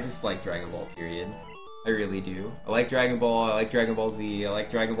 overall, I just like Dragon Ball, period. I really do. I like Dragon Ball, I like Dragon Ball Z, I like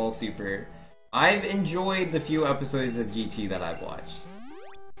Dragon Ball Super. I've enjoyed the few episodes of GT that I've watched.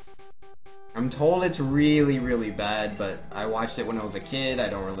 I'm told it's really, really bad, but I watched it when I was a kid, I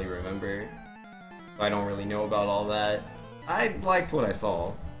don't really remember. So I don't really know about all that. I liked what I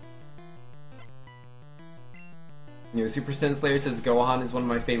saw. You know, Super Slayer says Gohan is one of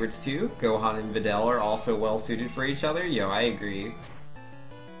my favorites too. Gohan and Videl are also well suited for each other. Yo, I agree.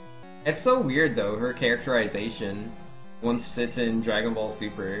 It's so weird though, her characterization once it's in Dragon Ball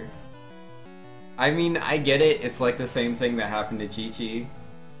Super. I mean, I get it, it's like the same thing that happened to Chi-Chi.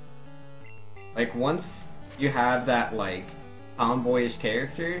 Like, once you have that, like, tomboyish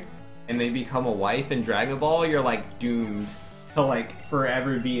character, and they become a wife in Dragon Ball, you're, like, doomed to, like,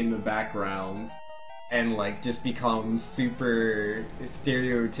 forever be in the background. And, like, just become super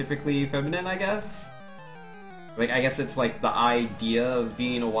stereotypically feminine, I guess? Like, I guess it's, like, the idea of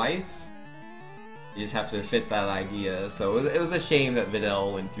being a wife. You just have to fit that idea. So it was a shame that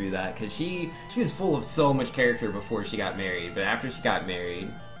Videl went through that, because she was full of so much character before she got married. But after she got married,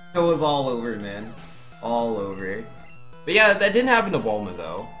 it was all over, man. All over. But yeah, that didn't happen to Bulma,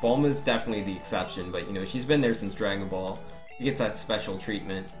 though. Bulma's definitely the exception, but, you know, she's been there since Dragon Ball. She gets that special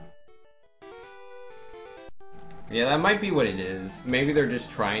treatment. Yeah, that might be what it is. Maybe they're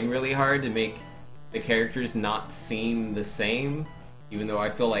just trying really hard to make the characters not seem the same, even though I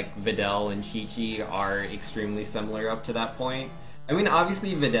feel like Videl and Chi-Chi are extremely similar up to that point. I mean,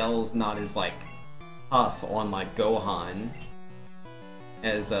 obviously Videl's not as, like, tough on like Gohan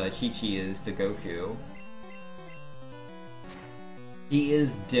as Chi-Chi is to Goku. She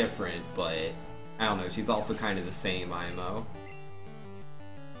is different, but I don't know, she's also kind of the same IMO.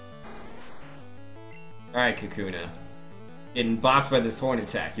 Alright, Kakuna. Getting bopped by this horn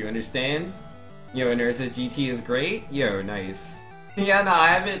attack, you understand? Yo, Nurse says GT is great? Yo, nice. Yeah, no, I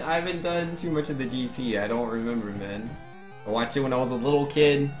haven't done too much of the GT, I don't remember, man. I watched it when I was a little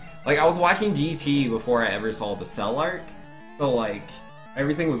kid. Like, I was watching GT before I ever saw the Cell arc, so like,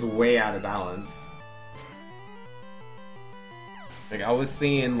 everything was way out of balance. Like, I was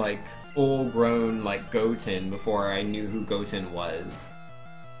seeing, like, full-grown, like, Goten before I knew who Goten was.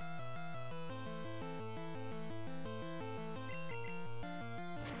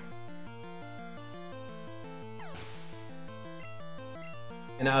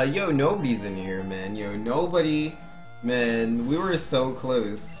 And, yo, nobody's in here, man. Yo, nobody. Man, we were so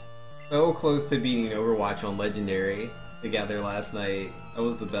close. So close to beating Overwatch on Legendary together last night. That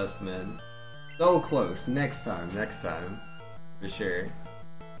was the best, man. So close. Next time. For sure.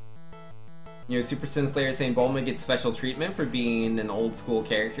 You know, Super Sin Slayer saying Bulma gets special treatment for being an old school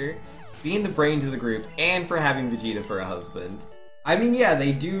character, being the brains of the group, and for having Vegeta for a husband. I mean, yeah,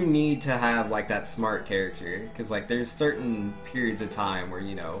 they do need to have, like, that smart character, because, like, there's certain periods of time where,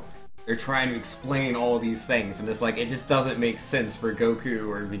 you know, they're trying to explain all these things, and it's like, it just doesn't make sense for Goku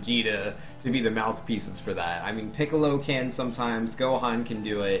or Vegeta to be the mouthpieces for that. I mean, Piccolo can sometimes, Gohan can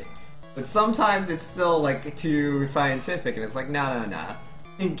do it, but sometimes it's still, like, too scientific, and it's like, nah.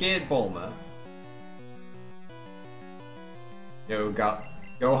 Get Bulma. Yo,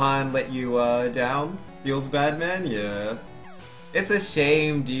 Gohan let you, down? Feels bad, man? Yeah. It's a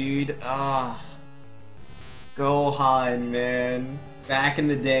shame, dude. Gohan, man. Back in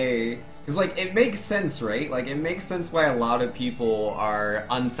the day. Because, like, it makes sense, right? Like, it makes sense why a lot of people are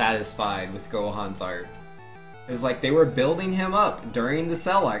unsatisfied with Gohan's arc. Because, like, they were building him up during the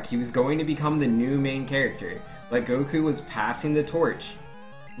Cell arc. He was going to become the new main character. Like, Goku was passing the torch.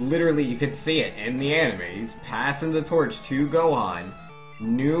 Literally, you could see it in the anime. He's passing the torch to Gohan.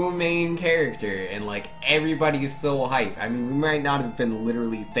 New main character, and like everybody's so hyped. I mean, we might not have been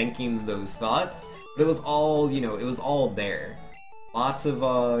literally thinking those thoughts, but it was all, you know, it was all there. Lots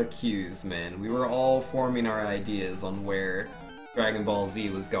of cues, man. We were all forming our ideas on where Dragon Ball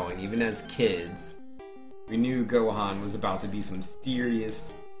Z was going, even as kids. We knew Gohan was about to do some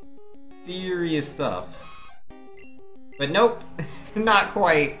serious stuff. But nope, not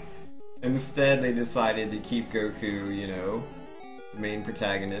quite. Instead, they decided to keep Goku, you know, main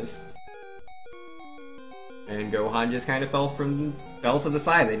protagonist, and Gohan just kind of fell to the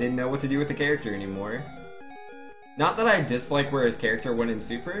side. They didn't know what to do with the character anymore. Not that I dislike where his character went in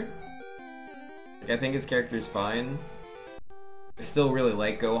Super. Like, I think his character's fine. I still really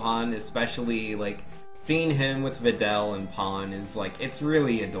like Gohan, especially like seeing him with Videl and Pan is like, it's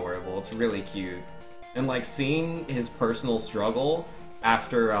really adorable. It's really cute, and like seeing his personal struggle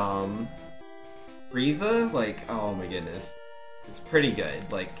after Frieza, like, oh my goodness. It's pretty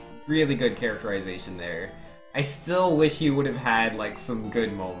good, like, really good characterization there. I still wish he would have had, like, some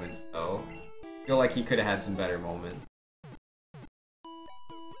good moments, though. I feel like he could have had some better moments.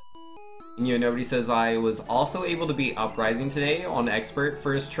 And, you know, nobody says I was also able to beat Uprising today on Expert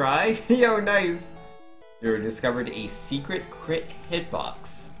first try. Yo, nice! You discovered a secret crit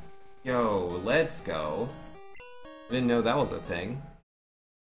hitbox. Yo, let's go. I didn't know that was a thing.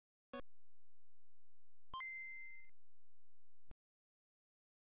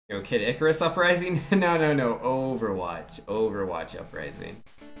 Yo, Kid Icarus Uprising? No, Overwatch. Overwatch Uprising.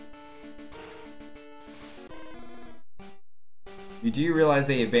 You do realize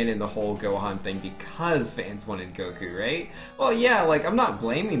they abandoned the whole Gohan thing because fans wanted Goku, right? Well, yeah, like, I'm not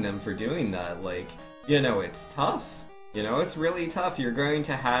blaming them for doing that. Like, you know, it's tough. You know, it's really tough. You're going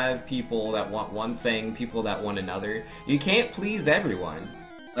to have people that want one thing, people that want another. You can't please everyone.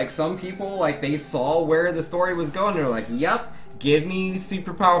 Like, some people, like, they saw where the story was going, they're like, yep, give me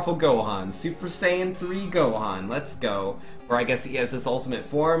super powerful Gohan, Super Saiyan 3 Gohan, let's go. Or I guess he has this ultimate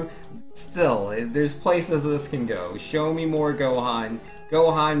form. Still, there's places this can go. Show me more Gohan.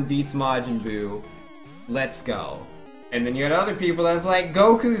 Gohan beats Majin Buu. Let's go. And then you had other people that's like,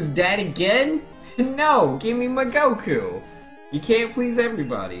 Goku's dead again? No, give me my Goku. You can't please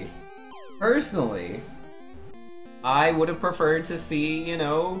everybody. Personally, I would have preferred to see, you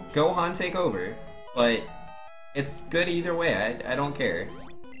know, Gohan take over. But it's good either way, I don't care.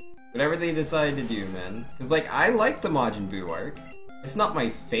 Whatever they decide to do, man. Because, like, I like the Majin Buu arc. It's not my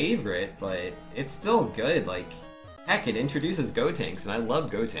favorite, but it's still good. Like, heck, it introduces Gotenks, and I love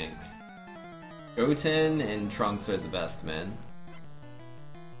Gotenks. Goten and Trunks are the best, man.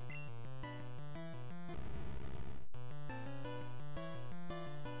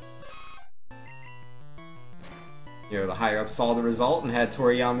 You know, the higher-ups saw the result and had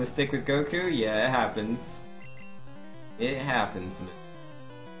Toriyama stick with Goku. Yeah, it happens. It happens, man.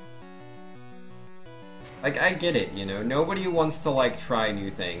 Like, I get it, you know? Nobody wants to, like, try new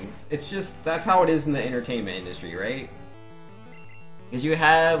things. It's just, that's how it is in the entertainment industry, right? Because you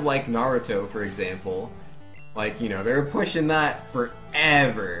have, like, Naruto, for example. Like, you know, they were pushing that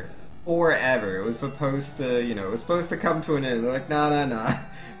forever. Forever. It was supposed to, you know, it was supposed to come to an end. They're like, nah.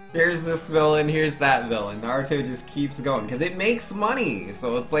 Here's this villain, here's that villain. Naruto just keeps going, because it makes money.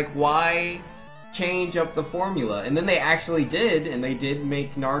 So it's like, why change up the formula? And then they actually did, and they did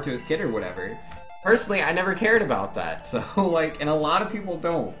make Naruto's kid or whatever. Personally, I never cared about that. So, like, and a lot of people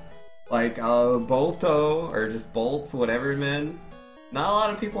don't. Like, Bolto, or just Bolts, whatever, man. Not a lot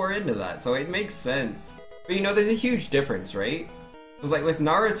of people are into that, so it makes sense. But, you know, there's a huge difference, right? Because, like, with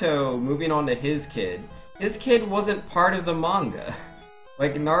Naruto moving on to his kid wasn't part of the manga.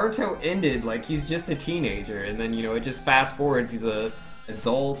 Like, Naruto ended, like, he's just a teenager, and then, you know, it just fast forwards, he's a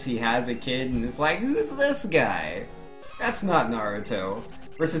adult, he has a kid, and it's like, who's this guy? That's not Naruto.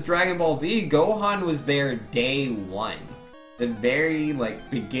 Versus Dragon Ball Z, Gohan was there day one. The very, like,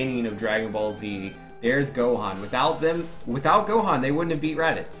 beginning of Dragon Ball Z, there's Gohan. Without Gohan, they wouldn't have beat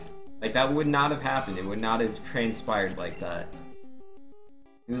Raditz. Like, that would not have happened, it would not have transpired like that.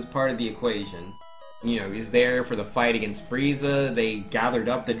 He was part of the equation. You know, he's there for the fight against Frieza, they gathered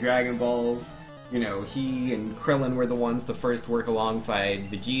up the Dragon Balls, you know, he and Krillin were the ones to first work alongside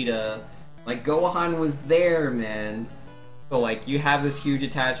Vegeta. Like, Gohan was there, man. So, like, you have this huge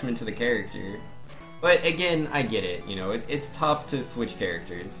attachment to the character. But, again, I get it, you know, it's tough to switch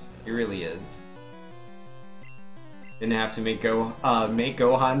characters. It really is. Didn't have to make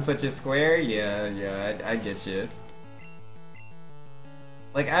Gohan such a square? Yeah, I get you.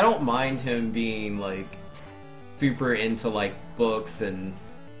 Like, I don't mind him being, like, super into, like, books and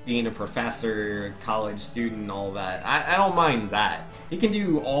being a professor, college student, and all that. I don't mind that. He can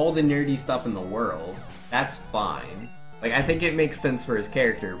do all the nerdy stuff in the world. That's fine. Like, I think it makes sense for his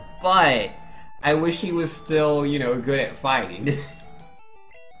character, but I wish he was still, you know, good at fighting.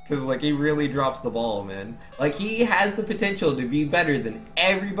 Because, like, he really drops the ball, man. Like, he has the potential to be better than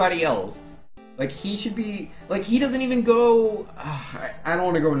everybody else. Like, he should be, like, he doesn't even go, I don't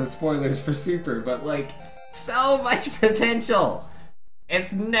want to go into spoilers for Super, but, like, so much potential.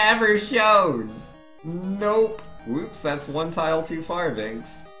 It's never shown. Nope. Whoops, that's one tile too far,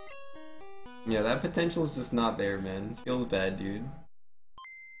 Vinks. Yeah, that potential's just not there, man. Feels bad, dude.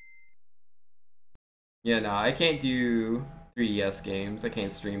 Yeah, no, I can't do 3DS games. I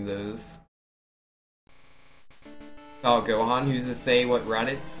can't stream those. Oh, Gohan, who's to say what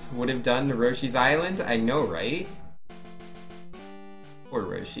Raditz would have done to Roshi's Island? I know, right? Poor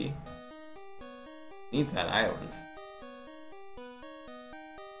Roshi. Needs that island.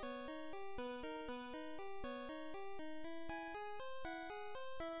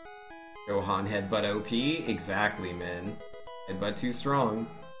 Gohan headbutt OP? Exactly, man. Headbutt too strong.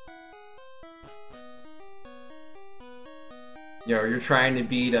 Yo, you're trying to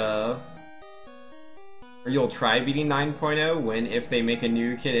beat, or you'll try beating 9.0 when if they make a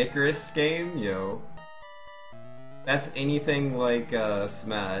new Kid Icarus game? Yo. That's anything like,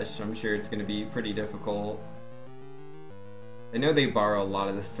 Smash. I'm sure it's gonna be pretty difficult. I know they borrow a lot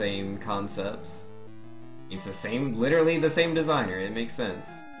of the same concepts. It's the same, literally the same designer, it makes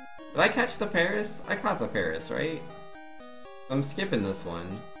sense. Did I catch the Paris? I caught the Paris, right? I'm skipping this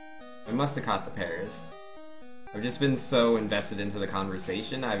one. I must have caught the Paris. I've just been so invested into the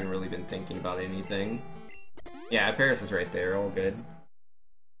conversation, I haven't really been thinking about anything. Yeah, Paris is right there, all good.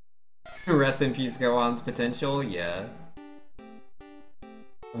 Rest in peace Gohan's potential, yeah.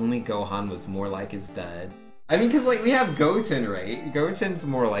 Only Gohan was more like his dad. I mean, cause like, we have Goten, right? Goten's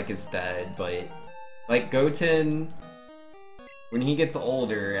more like his dad, but... Like, Goten... When he gets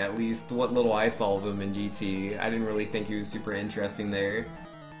older, at least what little I saw of him in GT, I didn't really think he was super interesting there.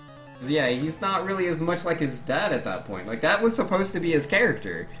 'Cause yeah, he's not really as much like his dad at that point. Like, that was supposed to be his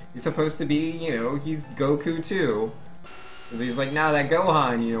character. He's supposed to be, you know, he's Goku too. Because he's like, nah, that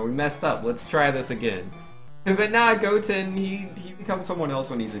Gohan, you know, we messed up, let's try this again. But nah, Goten, he becomes someone else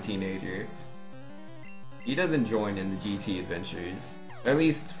when he's a teenager. He doesn't join in the GT adventures. At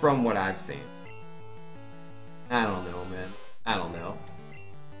least from what I've seen. I don't know, man. I don't know.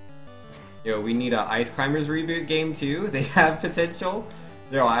 Yo, we need a Ice Climbers reboot game too. They have potential.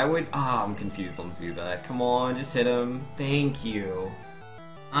 Yo, I would. Ah, I'm confused on Zubat. Come on, just hit him. Thank you.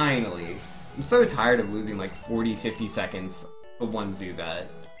 Finally. I'm so tired of losing like 40-50 seconds for one Zubat.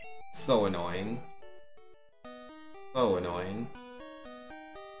 So annoying. So annoying.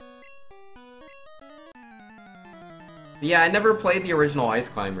 Yeah, I never played the original Ice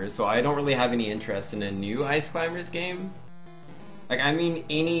Climbers, so I don't really have any interest in a new Ice Climbers game. Like, I mean,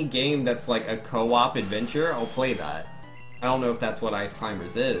 any game that's like a co-op adventure, I'll play that. I don't know if that's what Ice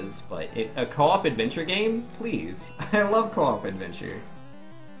Climbers is, but a co-op adventure game? Please. I love co-op adventure.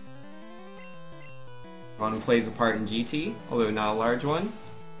 One plays a part in GT, although not a large one.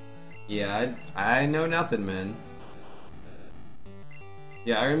 Yeah, I know nothing, man.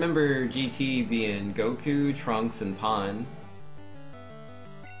 Yeah, I remember GT being Goku, Trunks, and Pan.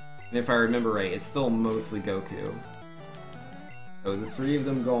 And if I remember right, it's still mostly Goku. So the three of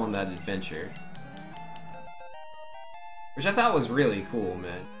them go on that adventure. Which I thought was really cool,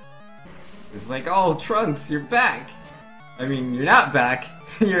 man. It's like, oh, Trunks, you're back! I mean, you're not back.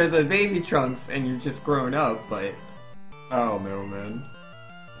 You're the baby Trunks, and you've just grown up, but... I don't know, man.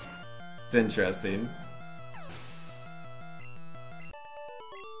 It's interesting.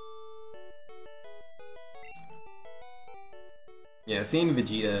 Yeah, seeing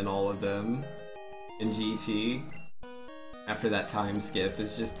Vegeta and all of them in GT after that time skip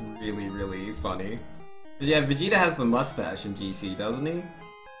is just really, really funny. But yeah, Vegeta has the mustache in GT, doesn't he?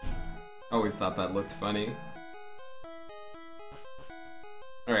 I always thought that looked funny.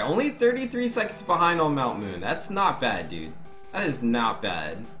 Alright, only 33 seconds behind on Mount Moon. That's not bad, dude. That is not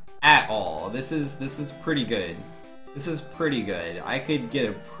bad. At all. This is pretty good. This is pretty good. I could get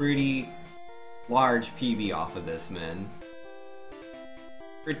a pretty large PB off of this, man.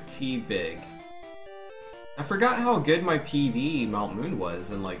 Pretty big. I forgot how good my PB Mount Moon was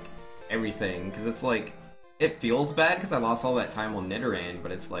and like everything, because it's like, it feels bad because I lost all that time on Nidoran,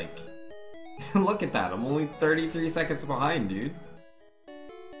 but it's like, look at that, I'm only 33 seconds behind, dude.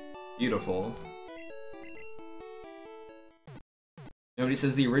 Beautiful. Nobody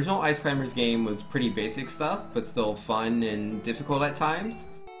says the original Ice Climbers game was pretty basic stuff, but still fun and difficult at times.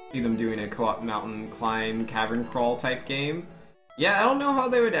 See them doing a co-op mountain climb, cavern crawl type game. Yeah, I don't know how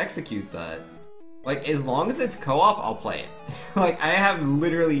they would execute that. Like, as long as it's co-op, I'll play it. Like, I have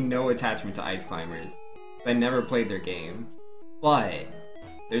literally no attachment to Ice Climbers. I never played their game. But,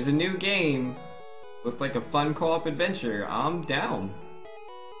 there's a new game with like a fun co-op adventure. I'm down.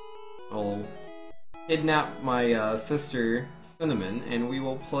 I'll kidnap my sister, Cinnamon, and we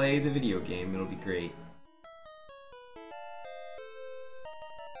will play the video game. It'll be great.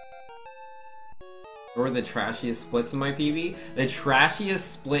 Or the trashiest splits in my PB? The trashiest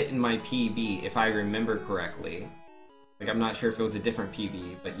split in my PB, if I remember correctly. Like, I'm not sure if it was a different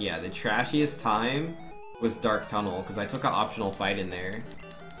PB, but yeah, the trashiest time was Dark Tunnel, because I took an optional fight in there.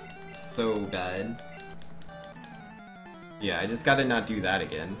 So bad. Yeah, I just gotta not do that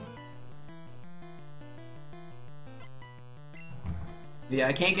again. Yeah,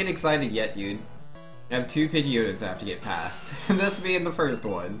 I can't get excited yet, dude. I have 2 Pidgeotos I have to get past. This being the first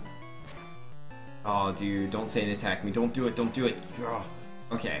one. Oh, dude, don't Sand Attack me. Don't do it, don't do it. Ugh.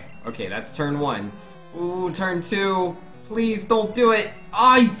 Okay, okay, that's turn 1. Ooh, turn 2. Please, don't do it.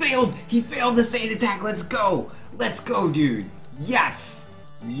 Oh, he failed! He failed the Sand Attack! Let's go! Let's go, dude! Yes!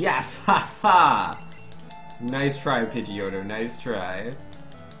 Yes! Ha ha! Nice try, Pidgeotto. Nice try.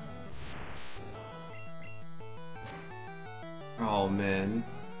 Oh, man.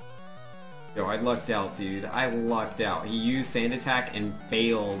 Yo, I lucked out, dude. I lucked out. He used Sand Attack and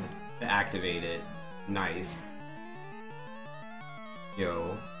failed to activate it. Nice.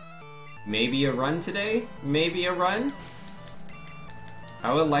 Yo. Maybe a run today? Maybe a run?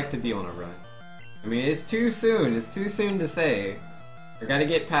 I would like to be on a run. I mean, it's too soon. It's too soon to say. I gotta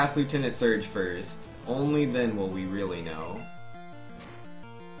get past Lieutenant Surge first. Only then will we really know.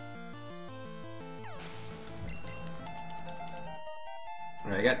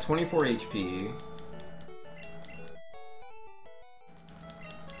 Alright, I got 24 HP.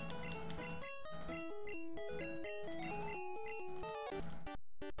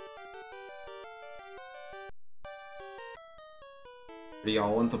 Do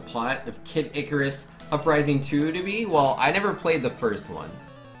y'all want the plot of Kid Icarus Uprising 2 to be? Well, I never played the first one.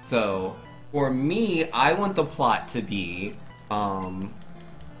 So, for me, I want the plot to be, I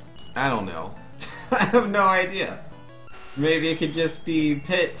don't know. I have no idea. Maybe it could just be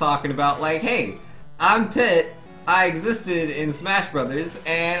Pit talking about like, hey, I'm Pit, I existed in Smash Brothers,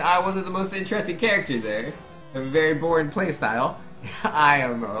 and I wasn't the most interesting character there. I have a very boring playstyle,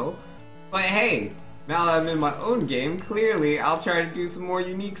 IMO. But hey, now that I'm in my own game, clearly I'll try to do some more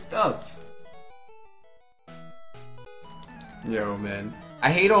unique stuff. Yo, man.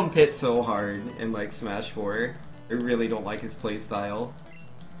 I hate on Pit so hard in like Smash 4. I really don't like his playstyle.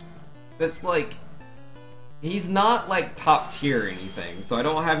 That's like, he's not like top tier or anything, so I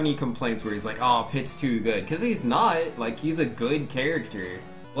don't have any complaints where he's like, oh, Pit's too good, because he's not. Like, he's a good character.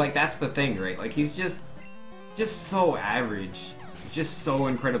 Like, that's the thing, right? Like, he's just just so average. Just so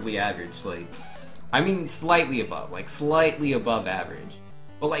incredibly average, like, I mean slightly above, like slightly above average.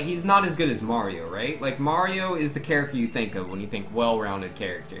 But like, he's not as good as Mario, right? Like, Mario is the character you think of when you think well-rounded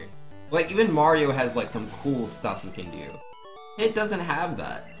character. Like, even Mario has like some cool stuff he can do. It doesn't have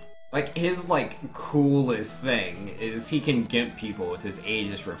that. Like, his like coolest thing is he can gimp people with his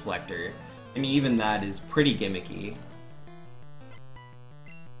Aegis reflector. And even that is pretty gimmicky.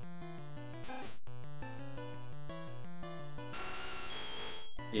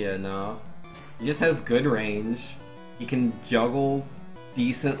 Yeah, no. He just has good range. He can juggle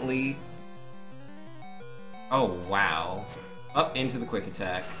decently. Oh, wow. Up into the quick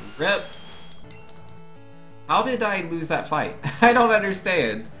attack. Rip! How did I lose that fight? I don't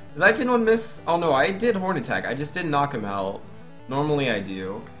understand. Did I genuine miss? Oh no, I did horn attack. I just didn't knock him out. Normally I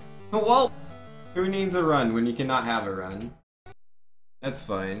do. Well, who needs a run when you cannot have a run? That's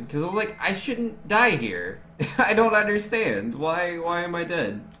fine, because I was like, I shouldn't die here. I don't understand. Why am I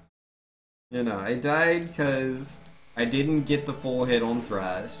dead? You know, I died because I didn't get the full hit on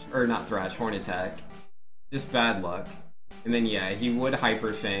Thrash. Or not Thrash, Horn Attack. Just bad luck. And then yeah, he would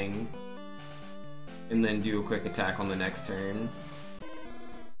Hyper Fang. And then do a quick attack on the next turn.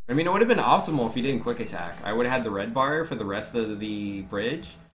 I mean, it would have been optimal if he didn't quick attack. I would have had the red bar for the rest of the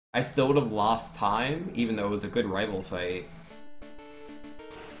bridge. I still would have lost time, even though it was a good rival fight.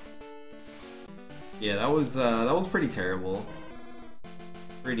 Yeah, that was pretty terrible.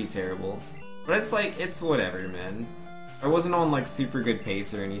 Pretty terrible. But it's like, it's whatever, man. I wasn't on like super good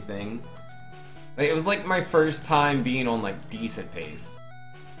pace or anything. Like, it was like my first time being on like decent pace.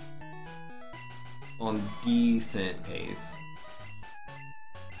 On decent pace.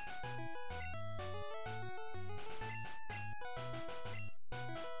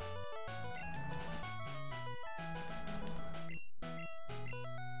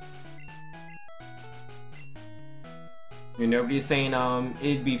 You know, nobody's saying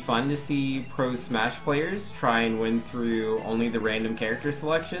it'd be fun to see pro Smash players try and win through only the random character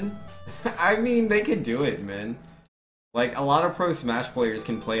selection. I mean, they could do it, man. Like, a lot of pro Smash players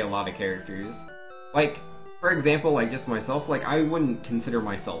can play a lot of characters. Like, for example, like just myself, like I wouldn't consider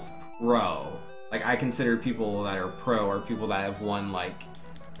myself pro. Like, I consider people that are pro are people that have won like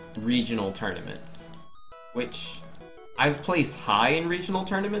regional tournaments. Which, I've placed high in regional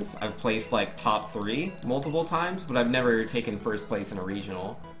tournaments. I've placed like top 3 multiple times, but I've never taken first place in a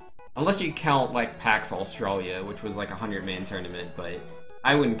regional. Unless you count like PAX Australia, which was like a 100-man tournament, but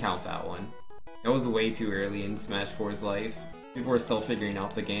I wouldn't count that one. It was way too early in Smash 4's life. People were still figuring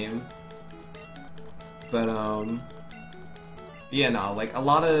out the game. But yeah, no, like a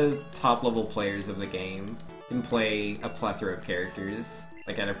lot of top level players of the game can play a plethora of characters,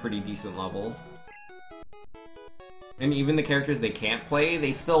 like at a pretty decent level. And even the characters they can't play,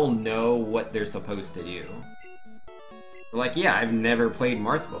 they still know what they're supposed to do. Like, yeah, I've never played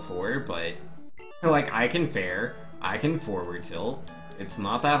Marth before, but like, I can fair, I can forward tilt. It's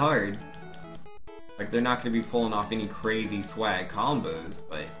not that hard. Like, they're not going to be pulling off any crazy swag combos,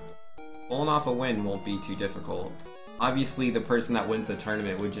 but pulling off a win won't be too difficult. Obviously, the person that wins the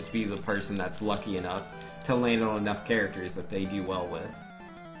tournament would just be the person that's lucky enough to land on enough characters that they do well with.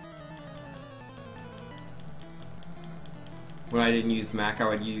 When I didn't use Mac, I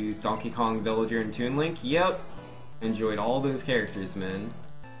would use Donkey Kong, Villager, and Toon Link. Yep. Enjoyed all those characters, man.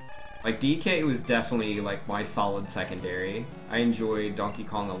 Like, DK was definitely, like, my solid secondary. I enjoyed Donkey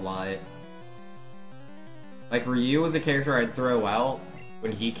Kong a lot. Like, Ryu was a character I'd throw out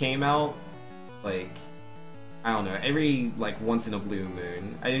when he came out. Like, I don't know, every, like, once in a blue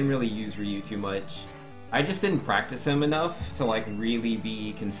moon. I didn't really use Ryu too much. I just didn't practice him enough to, like, really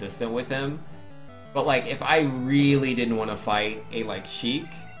be consistent with him. But, like, if I really didn't want to fight a, like, Sheik,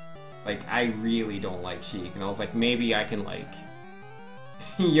 like, I really don't like Sheik, and I was like, maybe I can, like,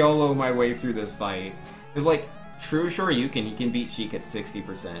 YOLO my way through this fight. Because, like, True Shoryuken, he can beat Sheik at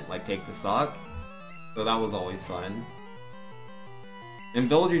 60%, like, take the stock. So that was always fun. And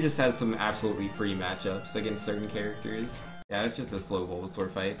Villager just has some absolutely free matchups against certain characters. Yeah, it's just a slow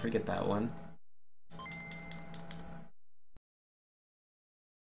Bulbasaur fight, forget that one.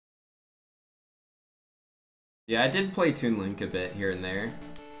 Yeah, I did play Toon Link a bit here and there.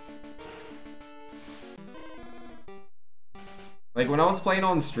 Like, when I was playing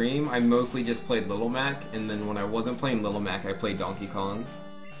on stream, I mostly just played Little Mac, and then when I wasn't playing Little Mac, I played Donkey Kong.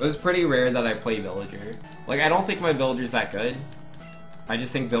 It was pretty rare that I play Villager. Like, I don't think my Villager's that good. I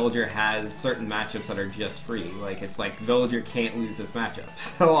just think Villager has certain matchups that are just free. Like, it's like, Villager can't lose this matchup,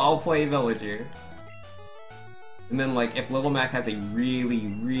 so I'll play Villager. And then, like, if Little Mac has a really,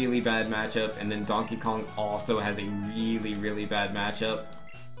 really bad matchup, and then Donkey Kong also has a really, really bad matchup,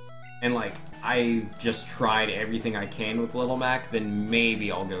 and like I've just tried everything I can with Little Mac, then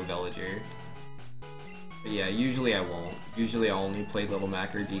maybe I'll go Villager. But yeah, usually I won't. Usually I'll only play Little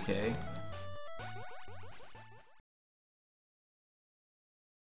Mac or DK.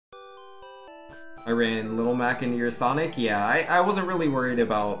 I ran Little Mac into your Sonic? Yeah, I wasn't really worried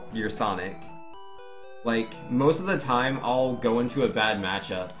about your Sonic. Like, most of the time, I'll go into a bad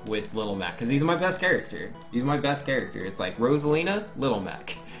matchup with Little Mac, because he's my best character. He's my best character. It's like, Rosalina, Little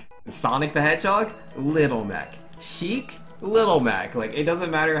Mac. Sonic the Hedgehog, Little Mac. Sheik, Little Mac. Like, it doesn't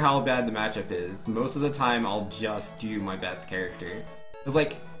matter how bad the matchup is. Most of the time, I'll just do my best character. Because,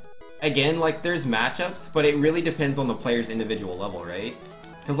 like, again, like, there's matchups, but it really depends on the player's individual level, right?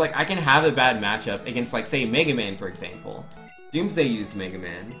 Because, like, I can have a bad matchup against, like, say, Mega Man, for example. Doomsday used Mega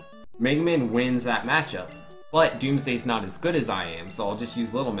Man. Mega Man wins that matchup, but Doomsday's not as good as I am, so I'll just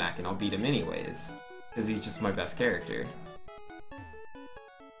use Little Mac and I'll beat him anyways. Because he's just my best character.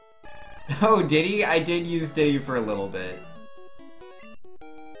 Oh, Diddy? I did use Diddy for a little bit.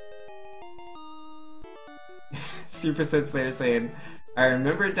 Super Sensei saying, I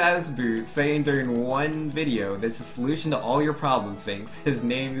remember Dazboot saying during one video, there's a solution to all your problems, Vinx. His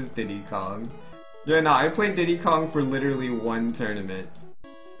name is Diddy Kong. Yeah, no, I played Diddy Kong for literally one tournament.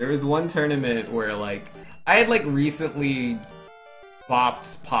 There was one tournament where, like, I had, like, recently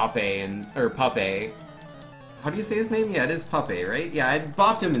bopped Puppe. How do you say his name? Yeah, it is Puppe, right? Yeah, I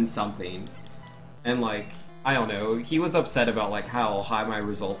bopped him in something. And, like, I don't know, he was upset about, like, how high my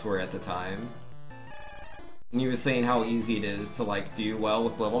results were at the time. And he was saying how easy it is to, like, do well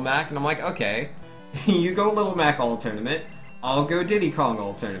with Little Mac, and I'm like, okay, you go Little Mac all tournament, I'll go Diddy Kong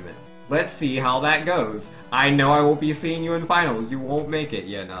all tournament. Let's see how that goes. I know I won't be seeing you in finals. You won't make it.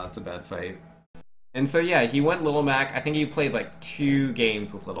 Yeah, no, it's a bad fight. And so yeah, he went Little Mac. I think he played like 2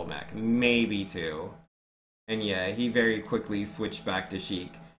 games with Little Mac. Maybe 2. And yeah, he very quickly switched back to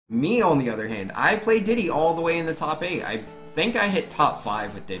Sheik. Me, on the other hand, I played Diddy all the way in the top 8. I think I hit top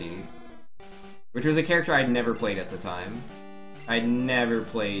 5 with Diddy. Which was a character I'd never played at the time. I'd never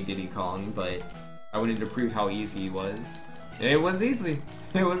played Diddy Kong, but I wanted to prove how easy he was. And it was easy.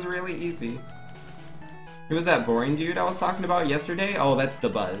 It was really easy. Who was that boring dude I was talking about yesterday? Oh, that's the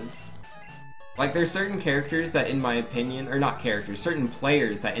Buzz. Like, there's certain characters that, in my opinion, or not characters, certain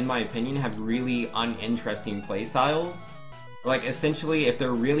players that, in my opinion, have really uninteresting playstyles. Like, essentially, if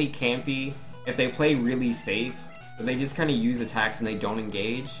they're really campy, if they play really safe, but they just kind of use attacks and they don't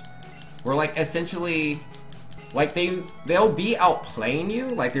engage, or, like, essentially, like, they'll be outplaying you.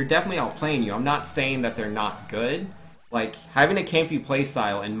 Like, they're definitely outplaying you. I'm not saying that they're not good. Like, having a campy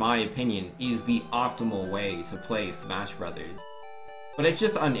playstyle, in my opinion, is the optimal way to play Smash Brothers. But it's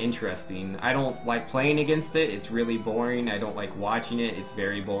just uninteresting. I don't like playing against it, it's really boring. I don't like watching it, it's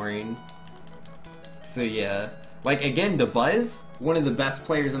very boring. So yeah. Like, again, the Buzz, one of the best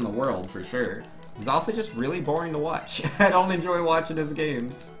players in the world, for sure. He's also just really boring to watch. I don't enjoy watching his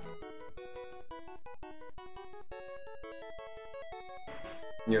games.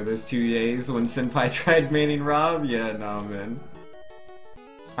 You know, those 2 days when Senpai tried maining Rob? Yeah, nah, man.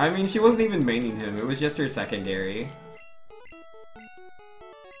 I mean, she wasn't even maining him, it was just her secondary.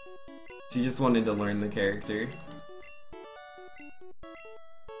 She just wanted to learn the character.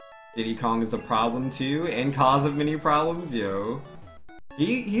 Diddy Kong is a problem too, and cause of many problems, yo.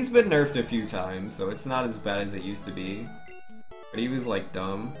 He's been nerfed a few times, so it's not as bad as it used to be. But he was, like,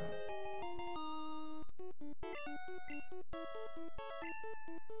 dumb.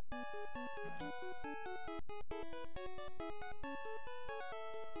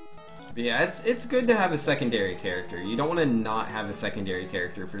 But yeah, it's good to have a secondary character. You don't want to not have a secondary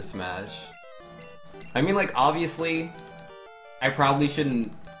character for Smash. I mean, like, obviously, I probably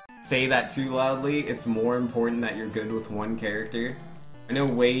shouldn't say that too loudly. It's more important that you're good with one character. I know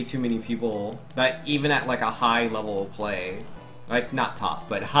way too many people that even at, like, a high level of play, like, not top,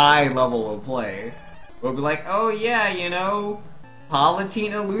 but high level of play, will be like, oh yeah, you know,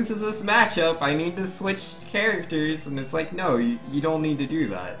 Palutena loses this matchup, I need to switch characters, and it's like, no, you don't need to do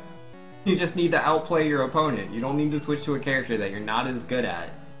that. You just need to outplay your opponent. You don't need to switch to a character that you're not as good at,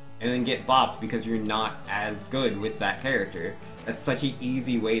 and then get bopped because you're not as good with that character. That's such an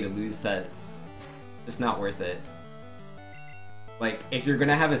easy way to lose sets. Just not worth it. Like, if you're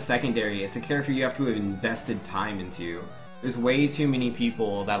gonna have a secondary, it's a character you have to have invested time into. There's way too many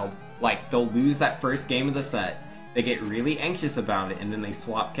people that'll, like, they'll lose that first game of the set, they get really anxious about it, and then they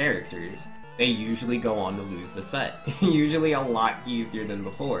swap characters. They usually go on to lose the set. Usually a lot easier than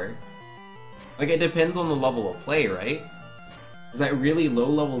before. Like, it depends on the level of play, right? Because at really low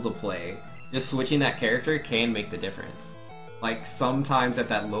levels of play, just switching that character can make the difference. Like, sometimes at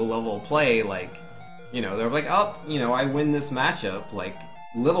that low level of play, like, you know, they're like, oh, you know, I win this matchup, like,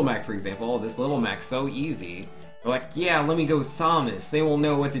 Little Mac, for example, oh, this Little Mac's so easy. They're like, yeah, let me go Samus. They will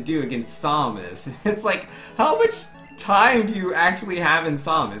know what to do against Samus. It's like, how much time do you actually have in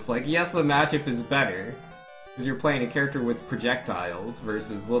Samus? Like, yes, the matchup is better, because you're playing a character with projectiles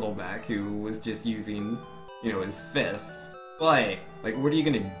versus Little Mac, who was just using, you know, his fists. But, like, what are you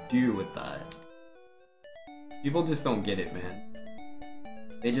gonna do with that? People just don't get it, man.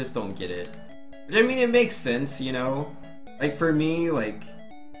 They just don't get it. Which, I mean, it makes sense, you know? Like, for me, like,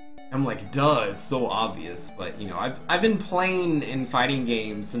 I'm like, duh, it's so obvious, but, you know, I've been playing in fighting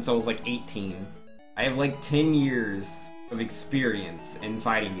games since I was, like, 18. I have, like, 10 years of experience in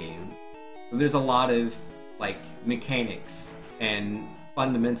fighting games. So there's a lot of, like, mechanics and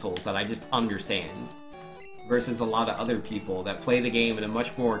fundamentals that I just understand. Versus a lot of other people that play the game in a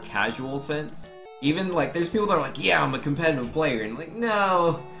much more casual sense. Even, like, there's people that are like, yeah, I'm a competitive player, and, like,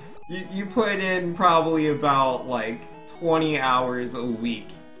 no, you put in probably about, like, 20 hours a week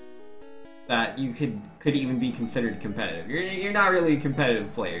that you could even be considered competitive. You're not really a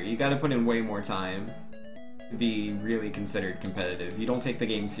competitive player. You gotta put in way more time to be really considered competitive. You don't take the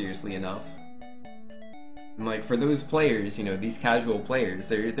game seriously enough. And like, for those players, you know, these casual players,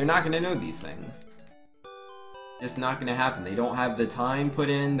 they're not gonna know these things. Just not gonna happen. They don't have the time put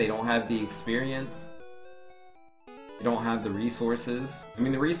in, they don't have the experience. They don't have the resources. I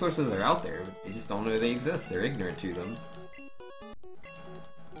mean, the resources are out there, but they just don't know they exist. They're ignorant to them.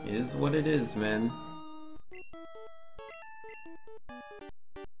 It is what it is, man.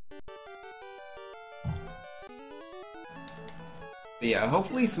 But yeah,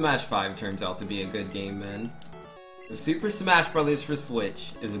 hopefully Smash 5 turns out to be a good game, man. If Super Smash Bros. For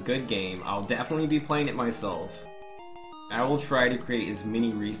Switch is a good game, I'll definitely be playing it myself. I will try to create as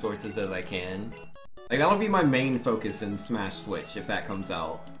many resources as I can. Like, that'll be my main focus in Smash Switch, if that comes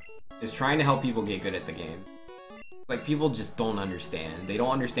out. Is trying to help people get good at the game. Like, people just don't understand. They don't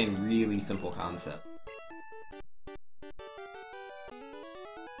understand really simple concepts.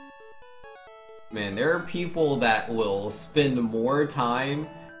 Man, there are people that will spend more time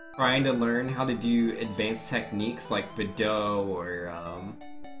trying to learn how to do advanced techniques like Bado or,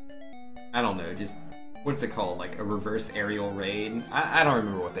 I don't know, just, what's it called? Like a reverse aerial raid? I don't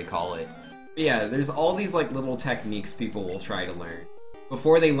remember what they call it. But yeah, there's all these like little techniques people will try to learn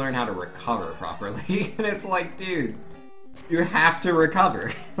before they learn how to recover properly. And it's like, dude, you have to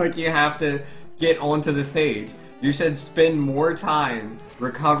recover. Like, you have to get onto the stage. You should spend more time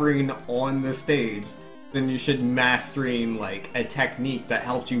recovering on the stage than you should mastering, like, a technique that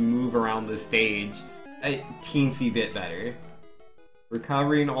helps you move around the stage a teensy bit better.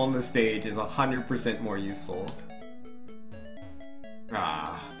 Recovering on the stage is 100% more useful.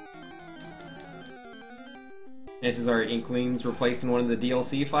 Ah. Chances are Inkling's replacing one of the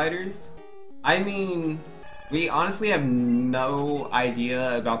DLC fighters? I mean, we honestly have no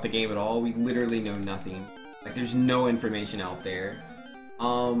idea about the game at all. We literally know nothing. Like, there's no information out there.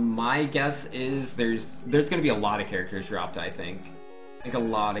 My guess is there's gonna be a lot of characters dropped, I think. I think a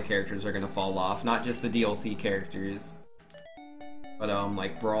lot of characters are gonna fall off, not just the DLC characters. But,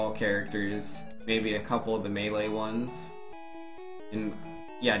 like, Brawl characters, maybe a couple of the Melee ones. And,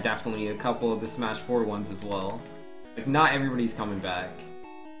 yeah, definitely a couple of the Smash 4 ones as well. Like, not everybody's coming back.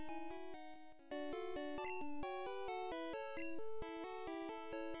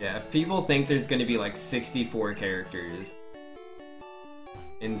 Yeah, if people think there's gonna be, like, 64 characters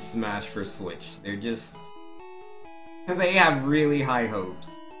in Smash for Switch, they're just... they have really high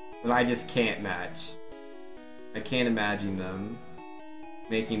hopes that I just can't match. I can't imagine them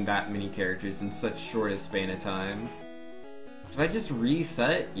making that many characters in such short a span of time. Should I just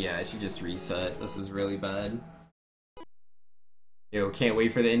reset? Yeah, I should just reset. This is really bad. Yo, can't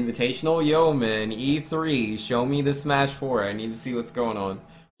wait for the Invitational? Yo, man, E3, show me the Smash 4. I need to see what's going on.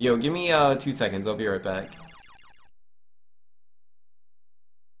 Yo, give me 2 seconds. I'll be right back.